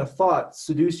having a thought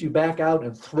seduce you back out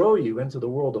and throw you into the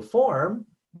world of form,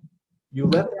 you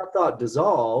let that thought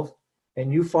dissolve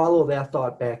and you follow that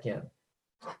thought back in.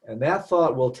 And that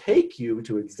thought will take you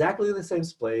to exactly the same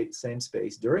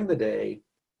space during the day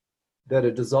that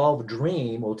a dissolved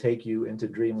dream will take you into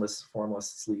dreamless,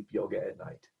 formless sleep yoga at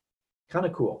night. Kind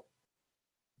of cool.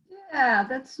 Yeah,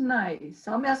 that's nice.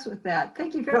 I'll mess with that.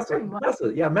 Thank you very much.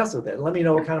 Mess with it. Let me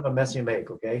know what kind of a mess you make,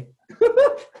 okay?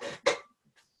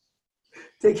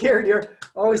 Take care, dear.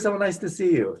 Always so nice to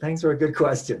see you. Thanks for a good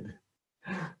question.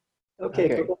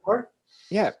 Okay. Couple more?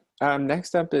 Yeah.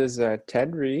 Next up is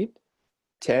Ted Reed.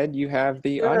 Ted, you have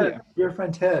the audio. Your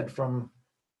friend Ted from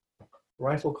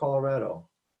Rifle, Colorado.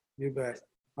 You bet.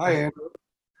 Hi, Andrew.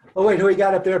 Oh, wait, who we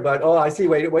got up there, bud? Oh, I see.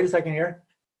 Wait a second here.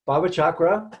 Baba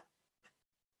Chakra.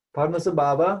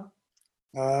 Padmasambhava.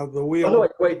 The wheel. Oh, no,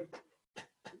 wait.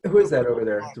 Who is that over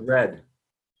there? It's red.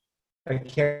 I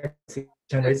can't see.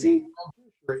 Can I see?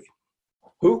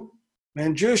 Who?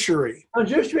 Manjushri.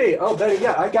 Manjushri. Oh, better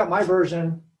yet. I got my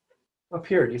version up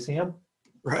here. Do you see him?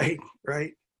 Right.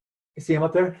 You see him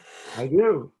up there? I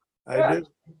do. I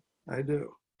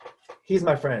do. He's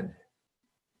my friend.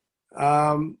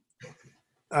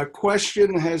 A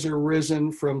question has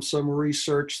arisen from some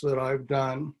research that I've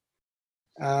done.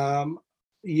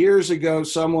 Years ago,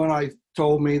 someone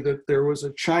told me that there was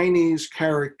a Chinese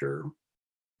character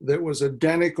that was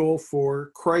identical for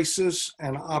crisis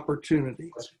and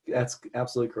opportunity. That's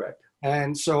absolutely correct.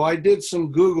 And so I did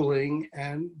some Googling,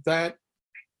 and that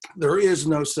there is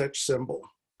no such symbol.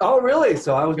 Oh, really?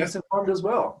 So I was misinformed as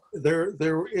well.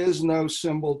 There is no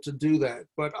symbol to do that,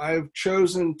 but I've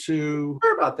chosen to.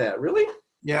 Sure about that, really?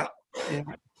 Yeah.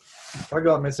 Talk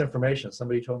about misinformation.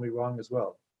 Somebody told me wrong as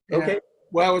well. Yeah. Okay.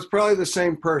 Well, it's probably the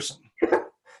same person.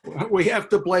 We have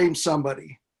to blame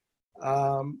somebody.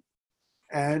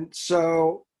 And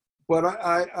so, but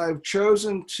I've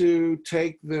chosen to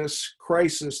take this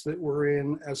crisis that we're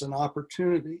in as an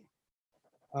opportunity.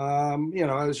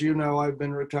 As you know, I've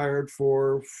been retired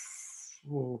for,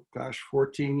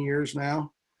 14 years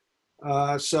now.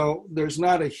 So there's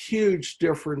not a huge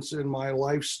difference in my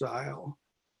lifestyle.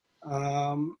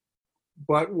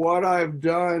 But what I've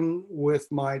done with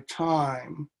my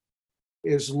time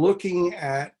is looking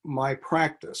at my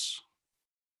practice.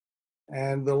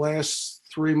 And the last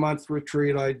 3-month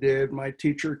retreat I did, my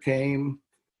teacher came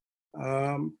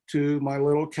to my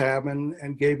little cabin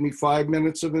and gave me 5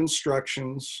 minutes of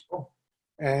instructions,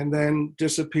 and then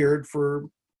disappeared for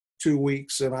 2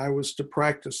 weeks, and I was to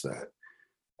practice that.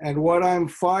 And what I'm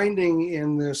finding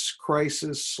in this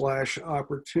crisis /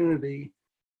 opportunity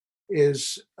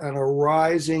is an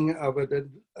arising of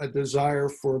a desire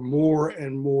for more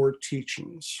and more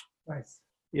teachings. Nice.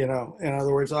 You know, in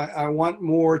other words, I want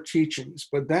more teachings,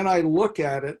 but then I look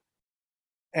at it,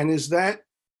 and is that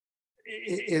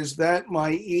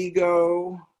my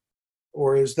ego,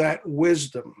 or is that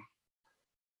wisdom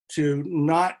to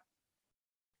not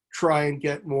try and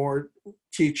get more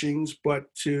teachings,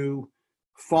 but to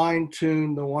fine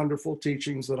tune the wonderful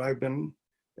teachings that I've been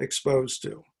exposed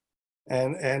to?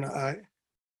 And I,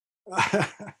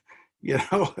 you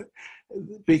know,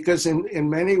 because in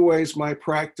many ways my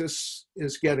practice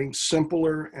is getting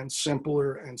simpler and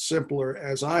simpler and simpler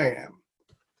as I am.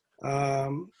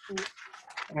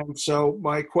 And so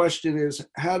my question is,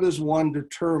 how does one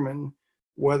determine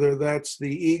whether that's the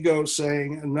ego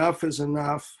saying enough is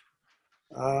enough,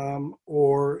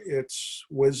 or it's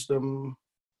wisdom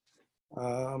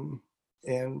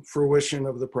and fruition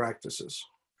of the practices?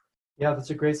 Yeah,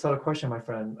 that's a great sort of question, my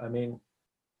friend. I mean,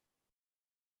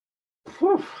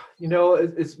 whew, you know,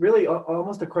 it's really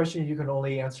almost a question you can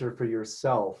only answer for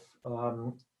yourself.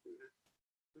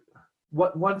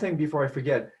 One thing before I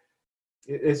forget,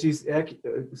 as you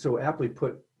so aptly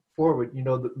put forward, you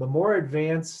know, the more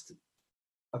advanced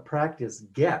a practice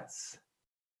gets,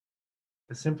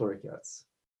 the simpler it gets.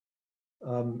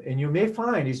 And you may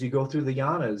find as you go through the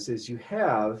yanas, as you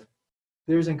have,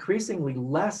 there's increasingly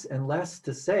less and less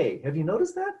to say. Have you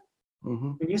noticed that?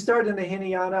 Mm-hmm. When you start in the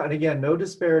Hinayana, and again, no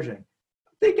disparaging,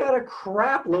 they got a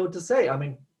crap load to say. I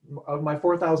mean, of my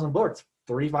 4,000 books,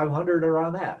 3,500 are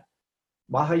on that.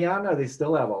 Mahayana, they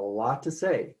still have a lot to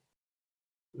say.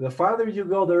 The farther you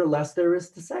go, the less there is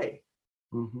to say.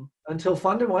 Mm-hmm. Until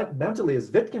fundamentally,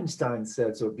 as Wittgenstein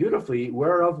said so beautifully,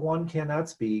 whereof one cannot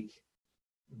speak,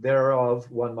 thereof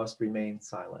one must remain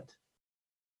silent.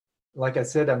 Like I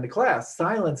said in the class,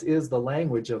 silence is the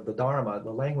language of the Dharma, the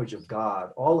language of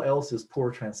God. All else is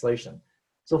poor translation.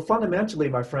 So fundamentally,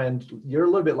 my friend, you're a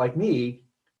little bit like me.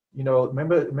 You know,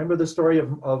 remember the story of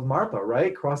Marpa,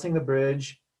 right? Crossing the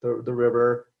bridge, the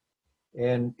river,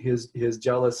 and his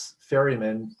jealous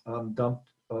ferryman dumped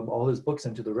all his books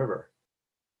into the river.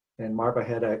 And Marpa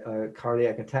had a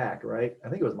cardiac attack, right? I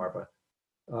think it was Marpa.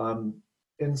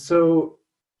 And so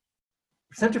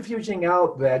centrifuging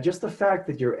out that, just the fact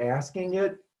that you're asking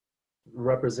it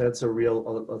represents a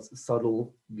real, a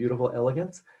subtle, beautiful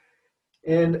elegance.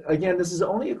 And again, this is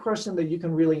only a question that you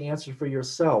can really answer for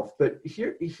yourself. But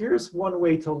here's one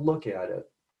way to look at it.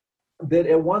 That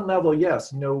at one level,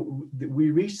 yes, you know,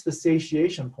 we reach the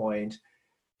satiation point,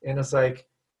 and it's like,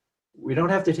 we don't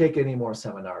have to take any more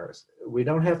seminars. We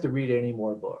don't have to read any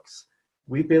more books.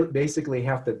 We basically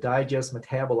have to digest,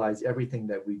 metabolize everything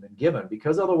that we've been given,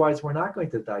 because otherwise we're not going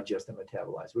to digest and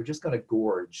metabolize. We're just going to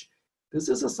gorge. This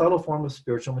is a subtle form of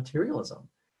spiritual materialism.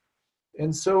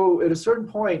 And so at a certain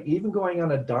point, even going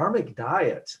on a dharmic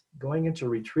diet, going into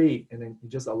retreat and then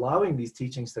just allowing these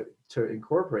teachings to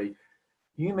incorporate,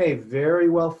 you may very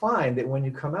well find that when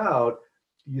you come out,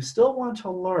 you still want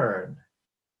to learn.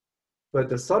 But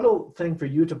the subtle thing for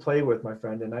you to play with, my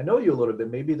friend, and I know you a little bit,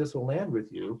 maybe this will land with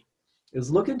you,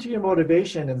 is look into your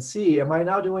motivation and see, am I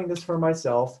now doing this for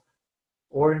myself?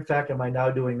 Or in fact, am I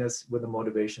now doing this with a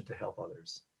motivation to help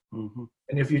others? Mm-hmm.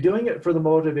 And if you're doing it for the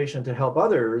motivation to help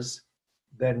others,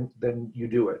 then you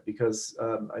do it. Because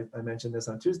I mentioned this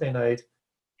on Tuesday night,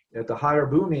 at the higher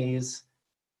bhumis,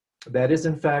 that is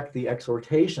in fact the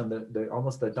exhortation, the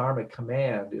almost the dharmic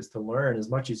command is to learn as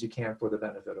much as you can for the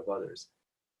benefit of others.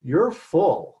 You're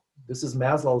full. This is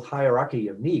Maslow's hierarchy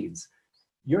of needs.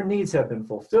 Your needs have been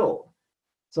fulfilled.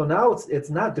 So now it's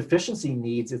not deficiency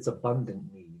needs, it's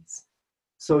abundant needs.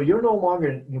 So you're no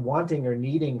longer wanting or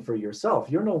needing for yourself.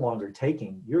 You're no longer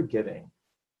taking, you're giving.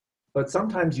 But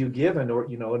sometimes you give in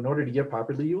order to give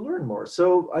properly, you learn more.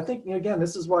 So I think, again,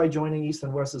 this is why joining East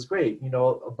and West is great. You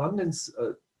know, abundance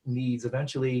needs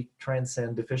eventually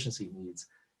transcend deficiency needs.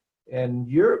 And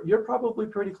you're probably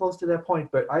pretty close to that point,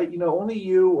 but only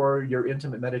you or your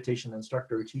intimate meditation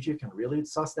instructor or teacher can really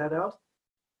suss that out.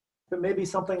 But maybe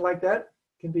something like that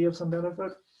can be of some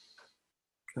benefit.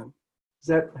 Okay. Does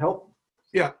that help?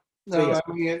 Yeah. No, So, yes.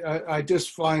 I mean, I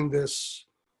just find this,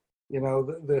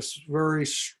 this very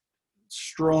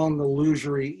strong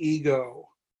illusory ego,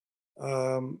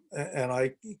 and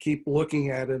I keep looking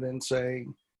at it and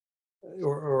saying,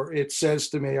 or it says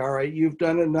to me, all right, you've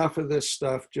done enough of this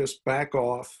stuff, just back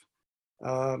off,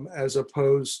 as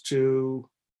opposed to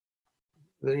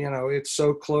It's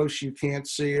so close you can't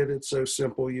see it. It's so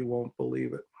simple you won't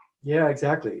believe it. Yeah,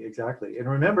 exactly. And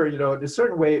remember, there's a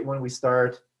certain way when we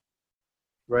start,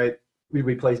 right? We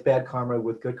replace bad karma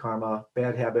with good karma,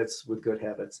 bad habits with good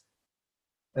habits.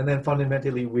 And then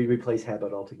fundamentally, we replace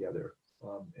habit altogether.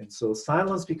 And so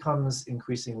silence becomes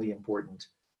increasingly important.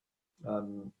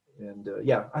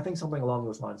 Yeah, I think something along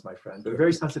those lines, my friend. But a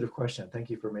very sensitive question. Thank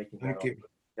you for making that. Thank you.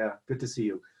 Yeah, good to see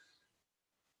you.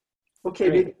 Okay,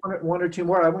 maybe one or two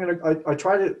more. I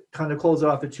try to kind of close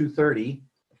off at 2:30.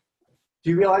 Do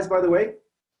you realize, by the way,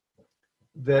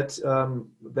 that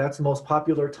that's the most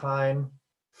popular time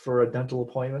for a dental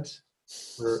appointment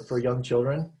for young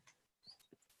children?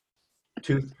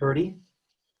 2:30.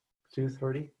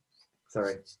 2:30.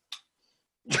 Sorry.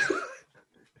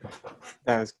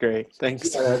 That was great.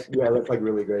 Thanks. Yeah, that's like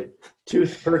really great.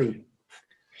 2:30.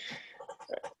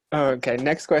 Okay,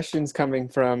 next question's coming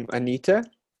from Anita.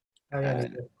 Hi,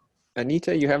 Anita.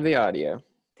 Anita, you have the audio.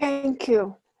 Thank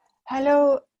you.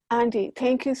 Hello, Andy.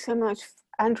 Thank you so much,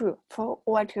 Andrew, for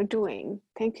what you're doing.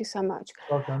 Thank you so much.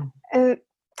 Welcome.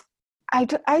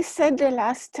 I said the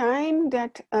last time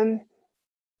that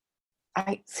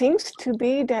I seems to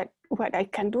be that what I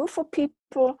can do for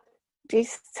people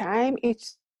this time,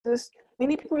 it's just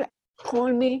many people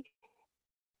call me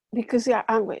because they are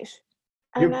anguished.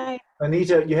 And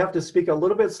Anita, you have to speak a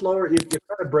little bit slower. You're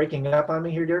kind of breaking up on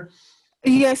me here, dear.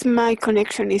 Yes, my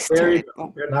connection is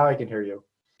terrible. Now I can hear you.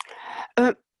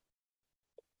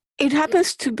 It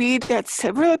happens to be that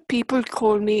several people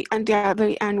call me and they are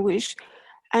very anguished,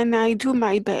 and I do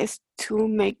my best to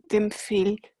make them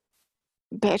feel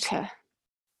better.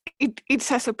 It's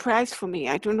a surprise for me.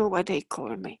 I don't know why they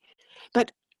call me.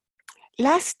 But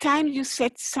last time you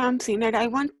said something that I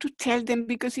want to tell them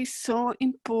because it's so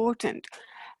important.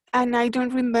 And I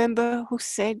don't remember who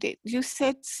said it. You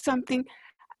said something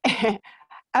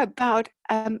about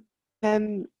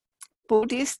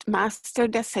Buddhist master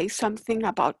that says something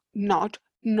about not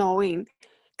knowing.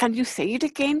 Can you say it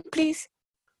again, please?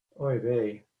 Oy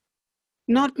vey.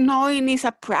 Not knowing is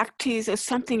a practice or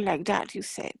something like that, you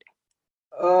said.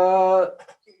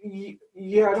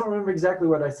 Yeah, I don't remember exactly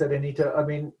what I said, Anita. I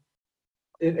mean,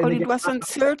 or it was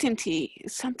uncertainty,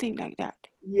 something like that.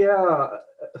 Yeah,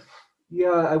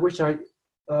 I wish I,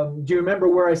 do you remember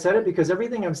where I said it? Because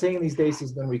everything I'm saying these days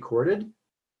has been recorded.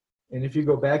 And if you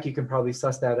go back, you can probably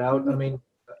suss that out. I mean,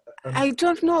 I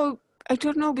don't know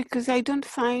because I don't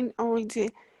find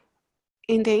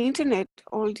in the internet,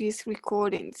 all these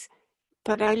recordings,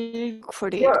 but I look for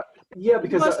it. Yeah,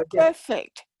 because it was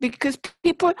perfect because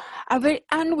people are very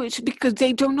anguished because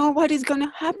they don't know what is going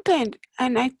to happen.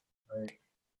 And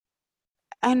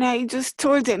I just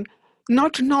told them,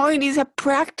 not knowing is a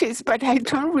practice, but I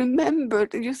don't remember.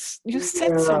 You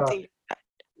said something.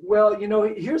 Well,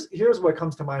 here's what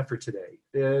comes to mind for today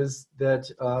is that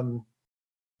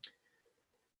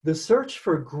the search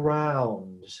for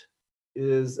ground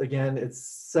is, again,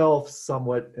 itself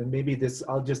somewhat, and maybe this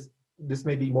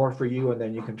may be more for you, and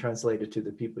then you can translate it to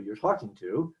the people you're talking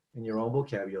to in your own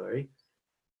vocabulary.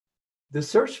 The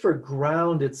search for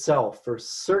ground itself, for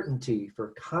certainty,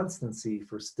 for constancy,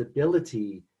 for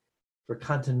stability, for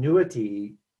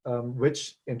continuity,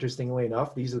 which, interestingly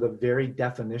enough, these are the very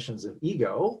definitions of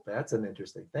ego. That's an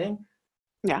interesting thing.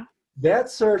 Yeah. That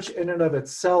search in and of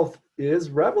itself is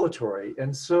revelatory.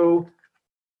 And so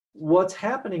what's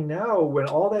happening now when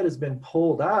all that has been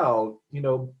pulled out,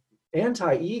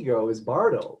 anti-ego is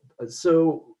Bardo.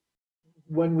 So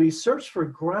when we search for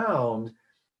ground,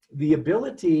 the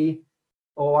ability,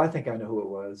 I think I know who it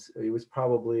was. It was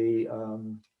probably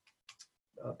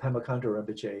Pema Kanto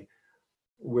Rinpoche,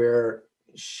 where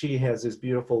she has this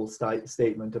beautiful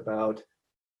statement about,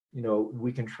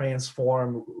 we can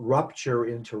transform rupture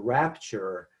into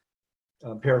rapture,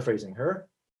 paraphrasing her,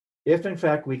 if in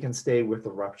fact we can stay with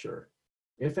the rupture,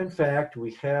 if in fact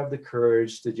we have the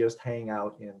courage to just hang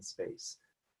out in space.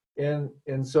 And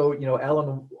so,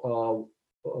 Alan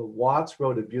Watts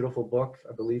wrote a beautiful book,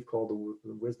 I believe, called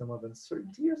The Wisdom of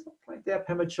Uncertainty or something like that.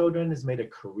 Pema Chodron has made a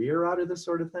career out of this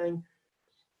sort of thing.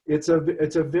 It's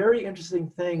a very interesting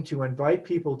thing to invite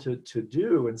people to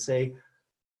do and say,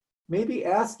 maybe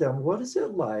ask them, what is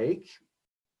it like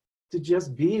to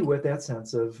just be with that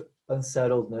sense of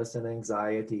unsettledness and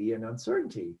anxiety and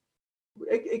uncertainty?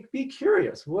 Be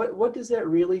curious. What does that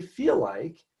really feel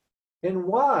like? And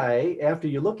why, after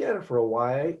you look at it for a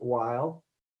while,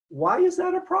 why is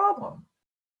that a problem?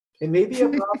 It may be a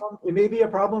problem. It may be a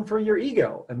problem for your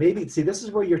ego. And maybe, see, this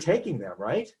is where you're taking them,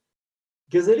 right?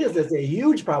 Because it's a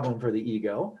huge problem for the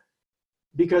ego,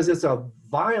 because it's a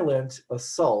violent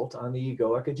assault on the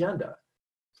egoic agenda.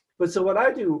 But so what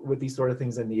I do with these sort of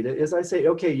things, Anita, is I say,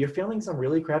 okay, you're feeling some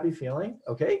really crappy feeling.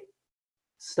 Okay,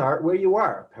 start where you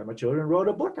are. My children wrote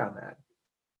a book on that.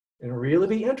 And really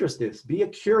be interested, be a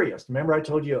curious. Remember I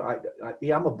told you,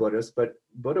 I'm a Buddhist, but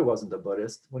Buddha wasn't a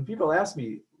Buddhist. When people ask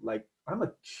me, like, I'm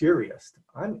a curious,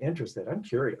 I'm interested, I'm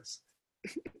curious.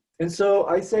 And so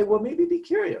I say, well, maybe be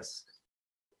curious.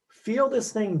 Feel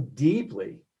this thing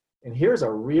deeply. And here's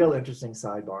a real interesting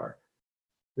sidebar.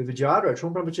 The Vajradhara,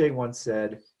 Trungpa Rinpoche once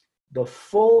said, the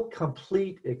full,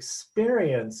 complete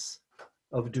experience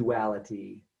of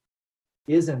duality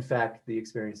is in fact the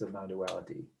experience of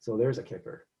non-duality. So there's a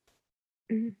kicker.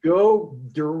 Go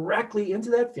directly into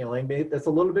that feeling. That's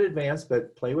a little bit advanced,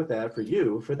 but play with that for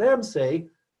you. For them, say,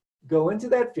 go into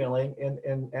that feeling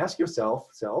and ask yourself,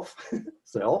 self,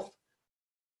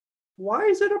 why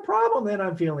is it a problem that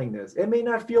I'm feeling this? It may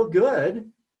not feel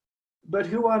good, but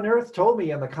who on earth told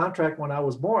me in the contract when I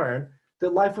was born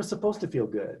that life was supposed to feel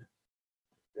good?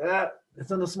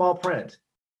 It's in the small print.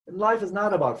 And life is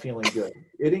not about feeling good.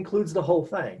 It includes the whole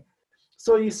thing.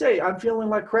 So you say, I'm feeling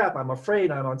like crap, I'm afraid,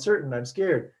 I'm uncertain, I'm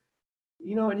scared.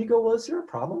 You know, and you go, well, is there a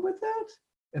problem with that?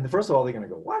 And first of all, they're gonna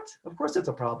go, what? Of course it's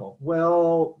a problem.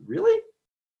 Well, really?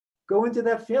 Go into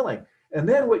that feeling. And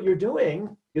then what you're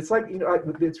doing, it's like, you know,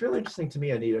 it's really interesting to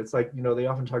me, Anita. It's like, you know, they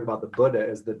often talk about the Buddha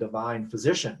as the divine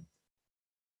physician.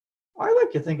 I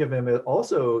like to think of him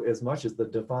also as much as the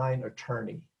divine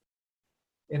attorney.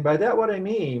 And by that, what I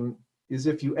mean is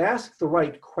if you ask the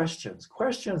right questions,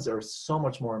 questions are so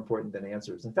much more important than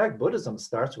answers. In fact, Buddhism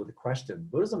starts with a question.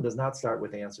 Buddhism does not start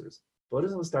with answers.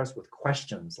 Buddhism starts with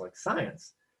questions, like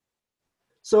science.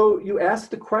 So you ask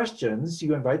the questions,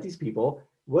 you invite these people,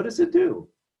 what does it do?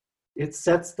 It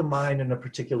sets the mind in a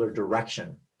particular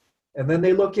direction. And then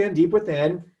they look in deep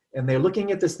within, and they're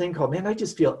looking at this thing called, man, I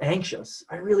just feel anxious.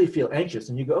 I really feel anxious.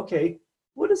 And you go, okay,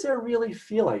 what does that really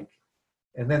feel like?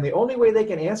 And then the only way they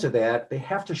can answer that, they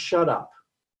have to shut up,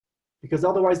 because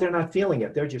otherwise they're not feeling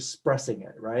it. They're just expressing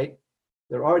it, right?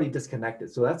 They're already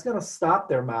disconnected. So that's going to stop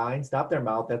their mind, stop their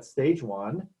mouth. That's stage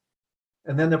one.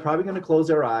 And then they're probably going to close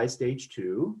their eyes, stage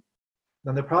two.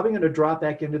 Then they're probably going to drop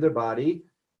back into their body,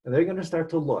 and they're going to start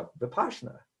to look,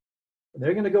 Vipassana. And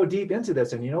they're going to go deep into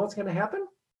this. And you know what's going to happen?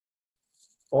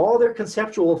 All their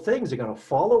conceptual things are going to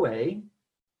fall away,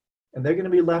 and they're going to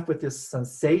be left with this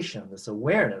sensation, this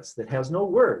awareness that has no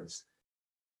words.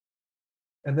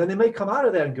 And then they may come out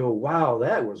of that and go, wow,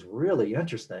 that was really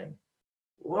interesting.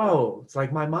 Whoa, it's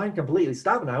like my mind completely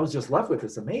stopped, and I was just left with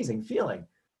this amazing feeling.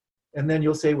 And then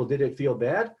you'll say, well, did it feel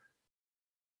bad?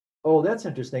 Oh, that's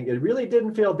interesting. It really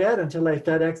didn't feel bad until I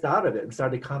FedExed out of it and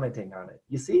started commenting on it.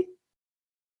 You see?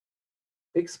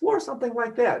 Explore something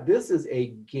like that. This is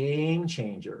a game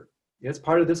changer. It's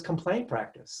part of this complaint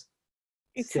practice.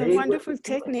 It's a wonderful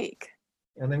technique.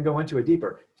 And then go into it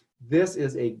deeper. This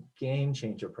is a game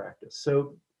changer practice.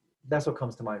 So that's what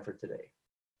comes to mind for today.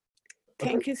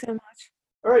 Okay. Thank you so much.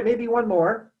 All right, maybe one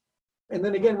more. And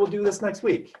then again, we'll do this next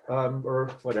week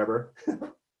or whatever.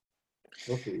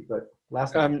 We'll see. But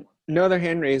last time. No other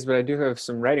hand raised, but I do have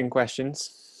some writing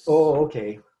questions. Oh,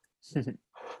 okay.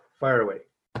 Fire away.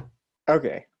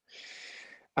 Okay.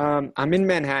 I'm in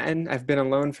Manhattan. I've been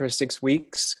alone for 6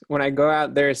 weeks. When I go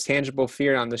out, there is tangible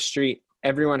fear on the street.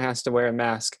 Everyone has to wear a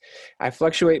mask. I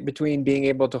fluctuate between being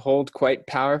able to hold quite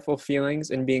powerful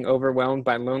feelings and being overwhelmed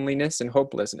by loneliness and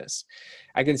hopelessness.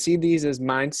 I can see these as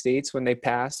mind states when they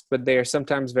pass, but they are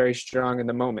sometimes very strong in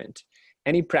the moment.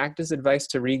 Any practice advice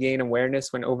to regain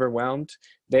awareness when overwhelmed?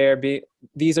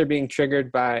 These are being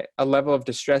triggered by a level of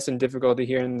distress and difficulty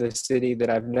here in the city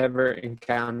that I've never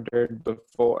encountered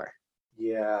before.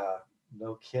 Yeah,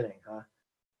 no kidding, huh?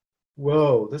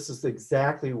 Whoa, this is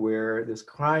exactly where this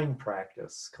crying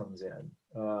practice comes in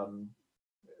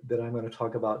that I'm going to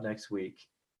talk about next week.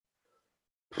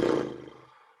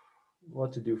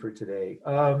 What to do for today.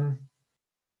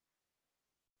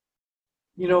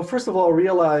 You know, first of all,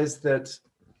 realize that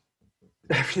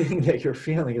everything that you're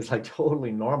feeling is like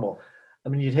totally normal. I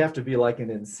mean, you'd have to be like an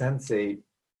insensate,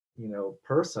 you know,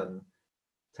 person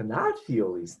to not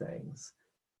feel these things.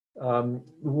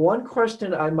 One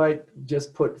question I might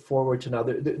just put forward to now,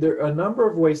 there are a number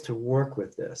of ways to work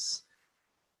with this.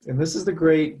 And this is the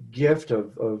great gift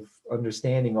of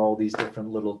understanding all these different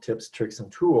little tips, tricks,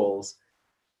 and tools,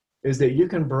 is that you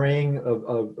can bring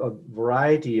a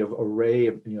variety of array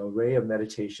of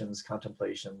meditations,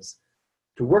 contemplations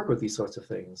to work with these sorts of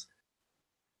things.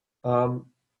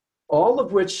 All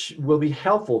of which will be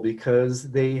helpful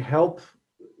because they help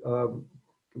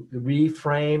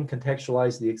reframe,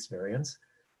 contextualize the experience.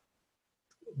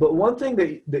 But one thing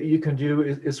that you can do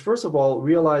is first of all,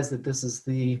 realize that this is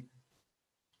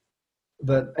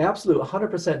the absolute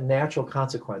 100% natural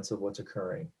consequence of what's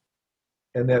occurring.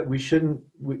 And that we shouldn't,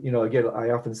 again, I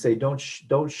often say, don't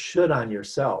should on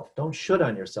yourself. Don't should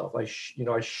on yourself. I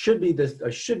should be this, I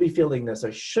should be feeling this, I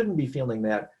shouldn't be feeling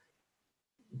that.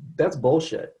 That's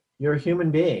bullshit. You're a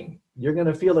human being. You're going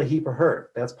to feel a heap of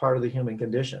hurt. That's part of the human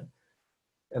condition.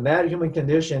 And that human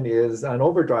condition is on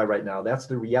overdrive right now. That's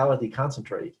the reality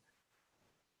concentrate.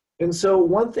 And so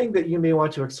one thing that you may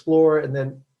want to explore, and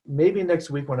then maybe next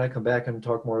week when I come back and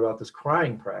talk more about this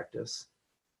crying practice,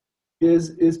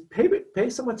 is pay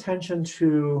some attention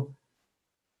to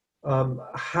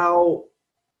how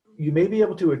you may be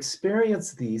able to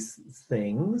experience these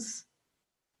things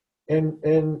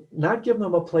and not give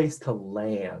them a place to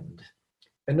land.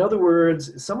 In other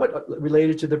words, somewhat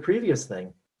related to the previous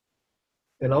thing,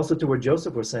 and also to what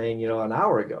Joseph was saying, an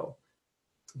hour ago,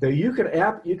 that you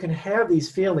can have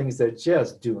these feelings that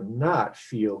just do not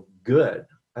feel good.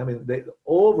 I mean, they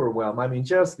overwhelm. I mean,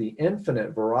 just the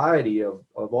infinite variety of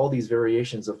all these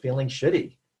variations of feeling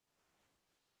shitty.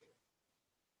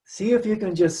 See if you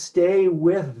can just stay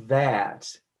with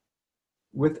that,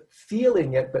 with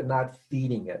feeling it, but not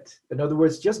feeding it. In other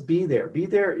words, just be there. Be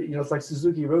there, it's like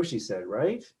Suzuki Roshi said,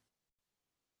 right?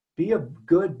 Be a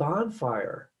good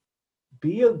bonfire.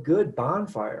 Be a good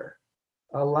bonfire.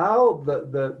 Allow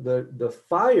the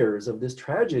fires of this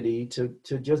tragedy to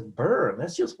just burn.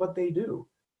 That's just what they do.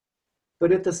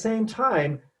 But at the same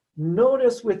time,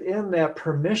 notice within that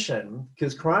permission,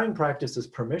 because crying practice is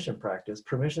permission practice,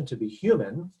 permission to be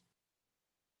human.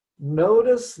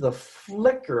 Notice the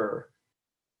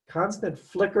constant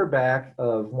flicker back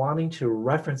of wanting to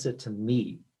reference it to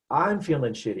me. I'm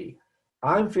feeling shitty.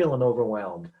 I'm feeling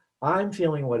overwhelmed. I'm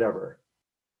feeling whatever.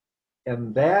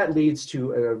 And that leads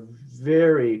to a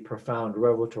very profound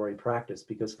revelatory practice,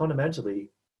 because fundamentally,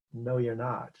 no, you're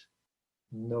not.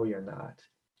 No, you're not.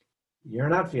 You're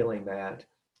not feeling that.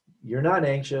 You're not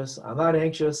anxious. I'm not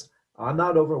anxious. I'm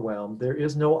not overwhelmed. There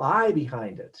is no I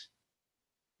behind it.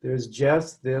 There's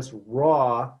just this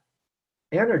raw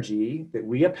energy that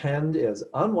we append as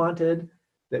unwanted,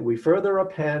 that we further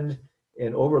append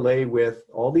and overlay with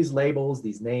all these labels,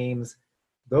 these names.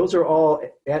 Those are all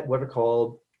at what are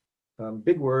called,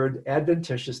 big word,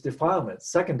 adventitious defilements,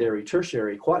 secondary,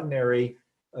 tertiary, quaternary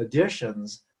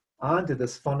additions onto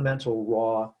this fundamental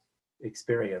raw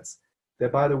experience.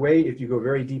 That, by the way, if you go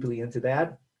very deeply into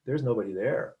that, there's nobody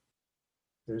there.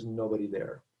 There's nobody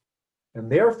there.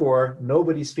 And therefore,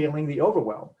 nobody's feeling the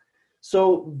overwhelm.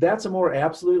 So that's a more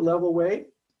absolute level way.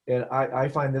 And I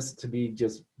find this to be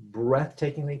just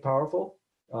breathtakingly powerful,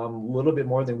 a little bit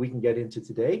more than we can get into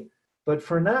today. But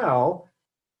for now,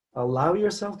 allow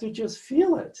yourself to just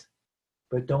feel it,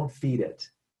 but don't feed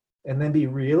it. And then be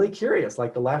really curious,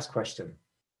 like the last question.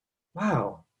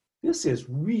 Wow, this is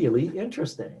really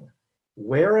interesting.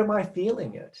 Where am I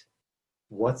feeling it?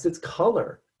 What's its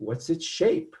color? What's its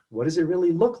shape? What does it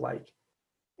really look like?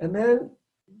 And then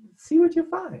see what you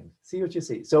find, see what you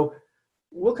see. So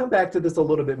we'll come back to this a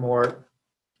little bit more,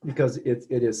 because it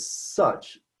is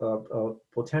such a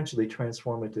potentially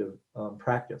transformative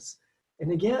practice.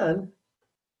 And again,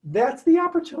 that's the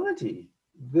opportunity.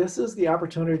 This is the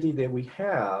opportunity that we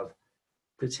have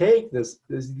to take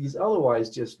these otherwise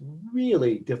just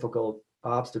really difficult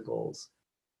obstacles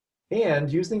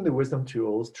and, using the wisdom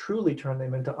tools, truly turn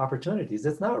them into opportunities.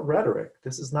 It's not rhetoric.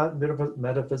 This is not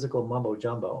metaphysical mumbo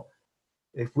jumbo.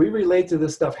 If we relate to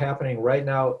this stuff happening right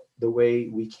now the way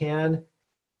we can,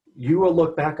 you will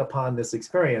look back upon this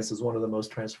experience as one of the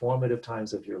most transformative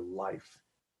times of your life.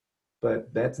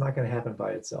 But that's not going to happen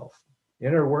by itself.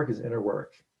 Inner work is inner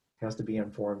work. It has to be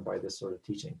informed by this sort of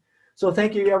teaching. So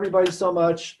thank you, everybody, so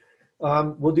much.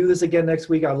 We'll do this again next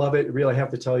week. I love it. Really, I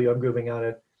have to tell you, I'm grooving on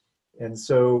it. And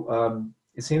so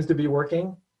it seems to be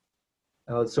working.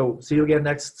 So see you again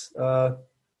next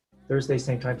Thursday,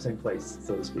 same time, same place,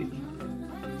 so to speak.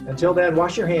 Until then,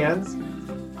 wash your hands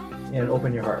and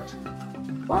open your heart.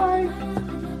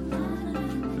 Bye.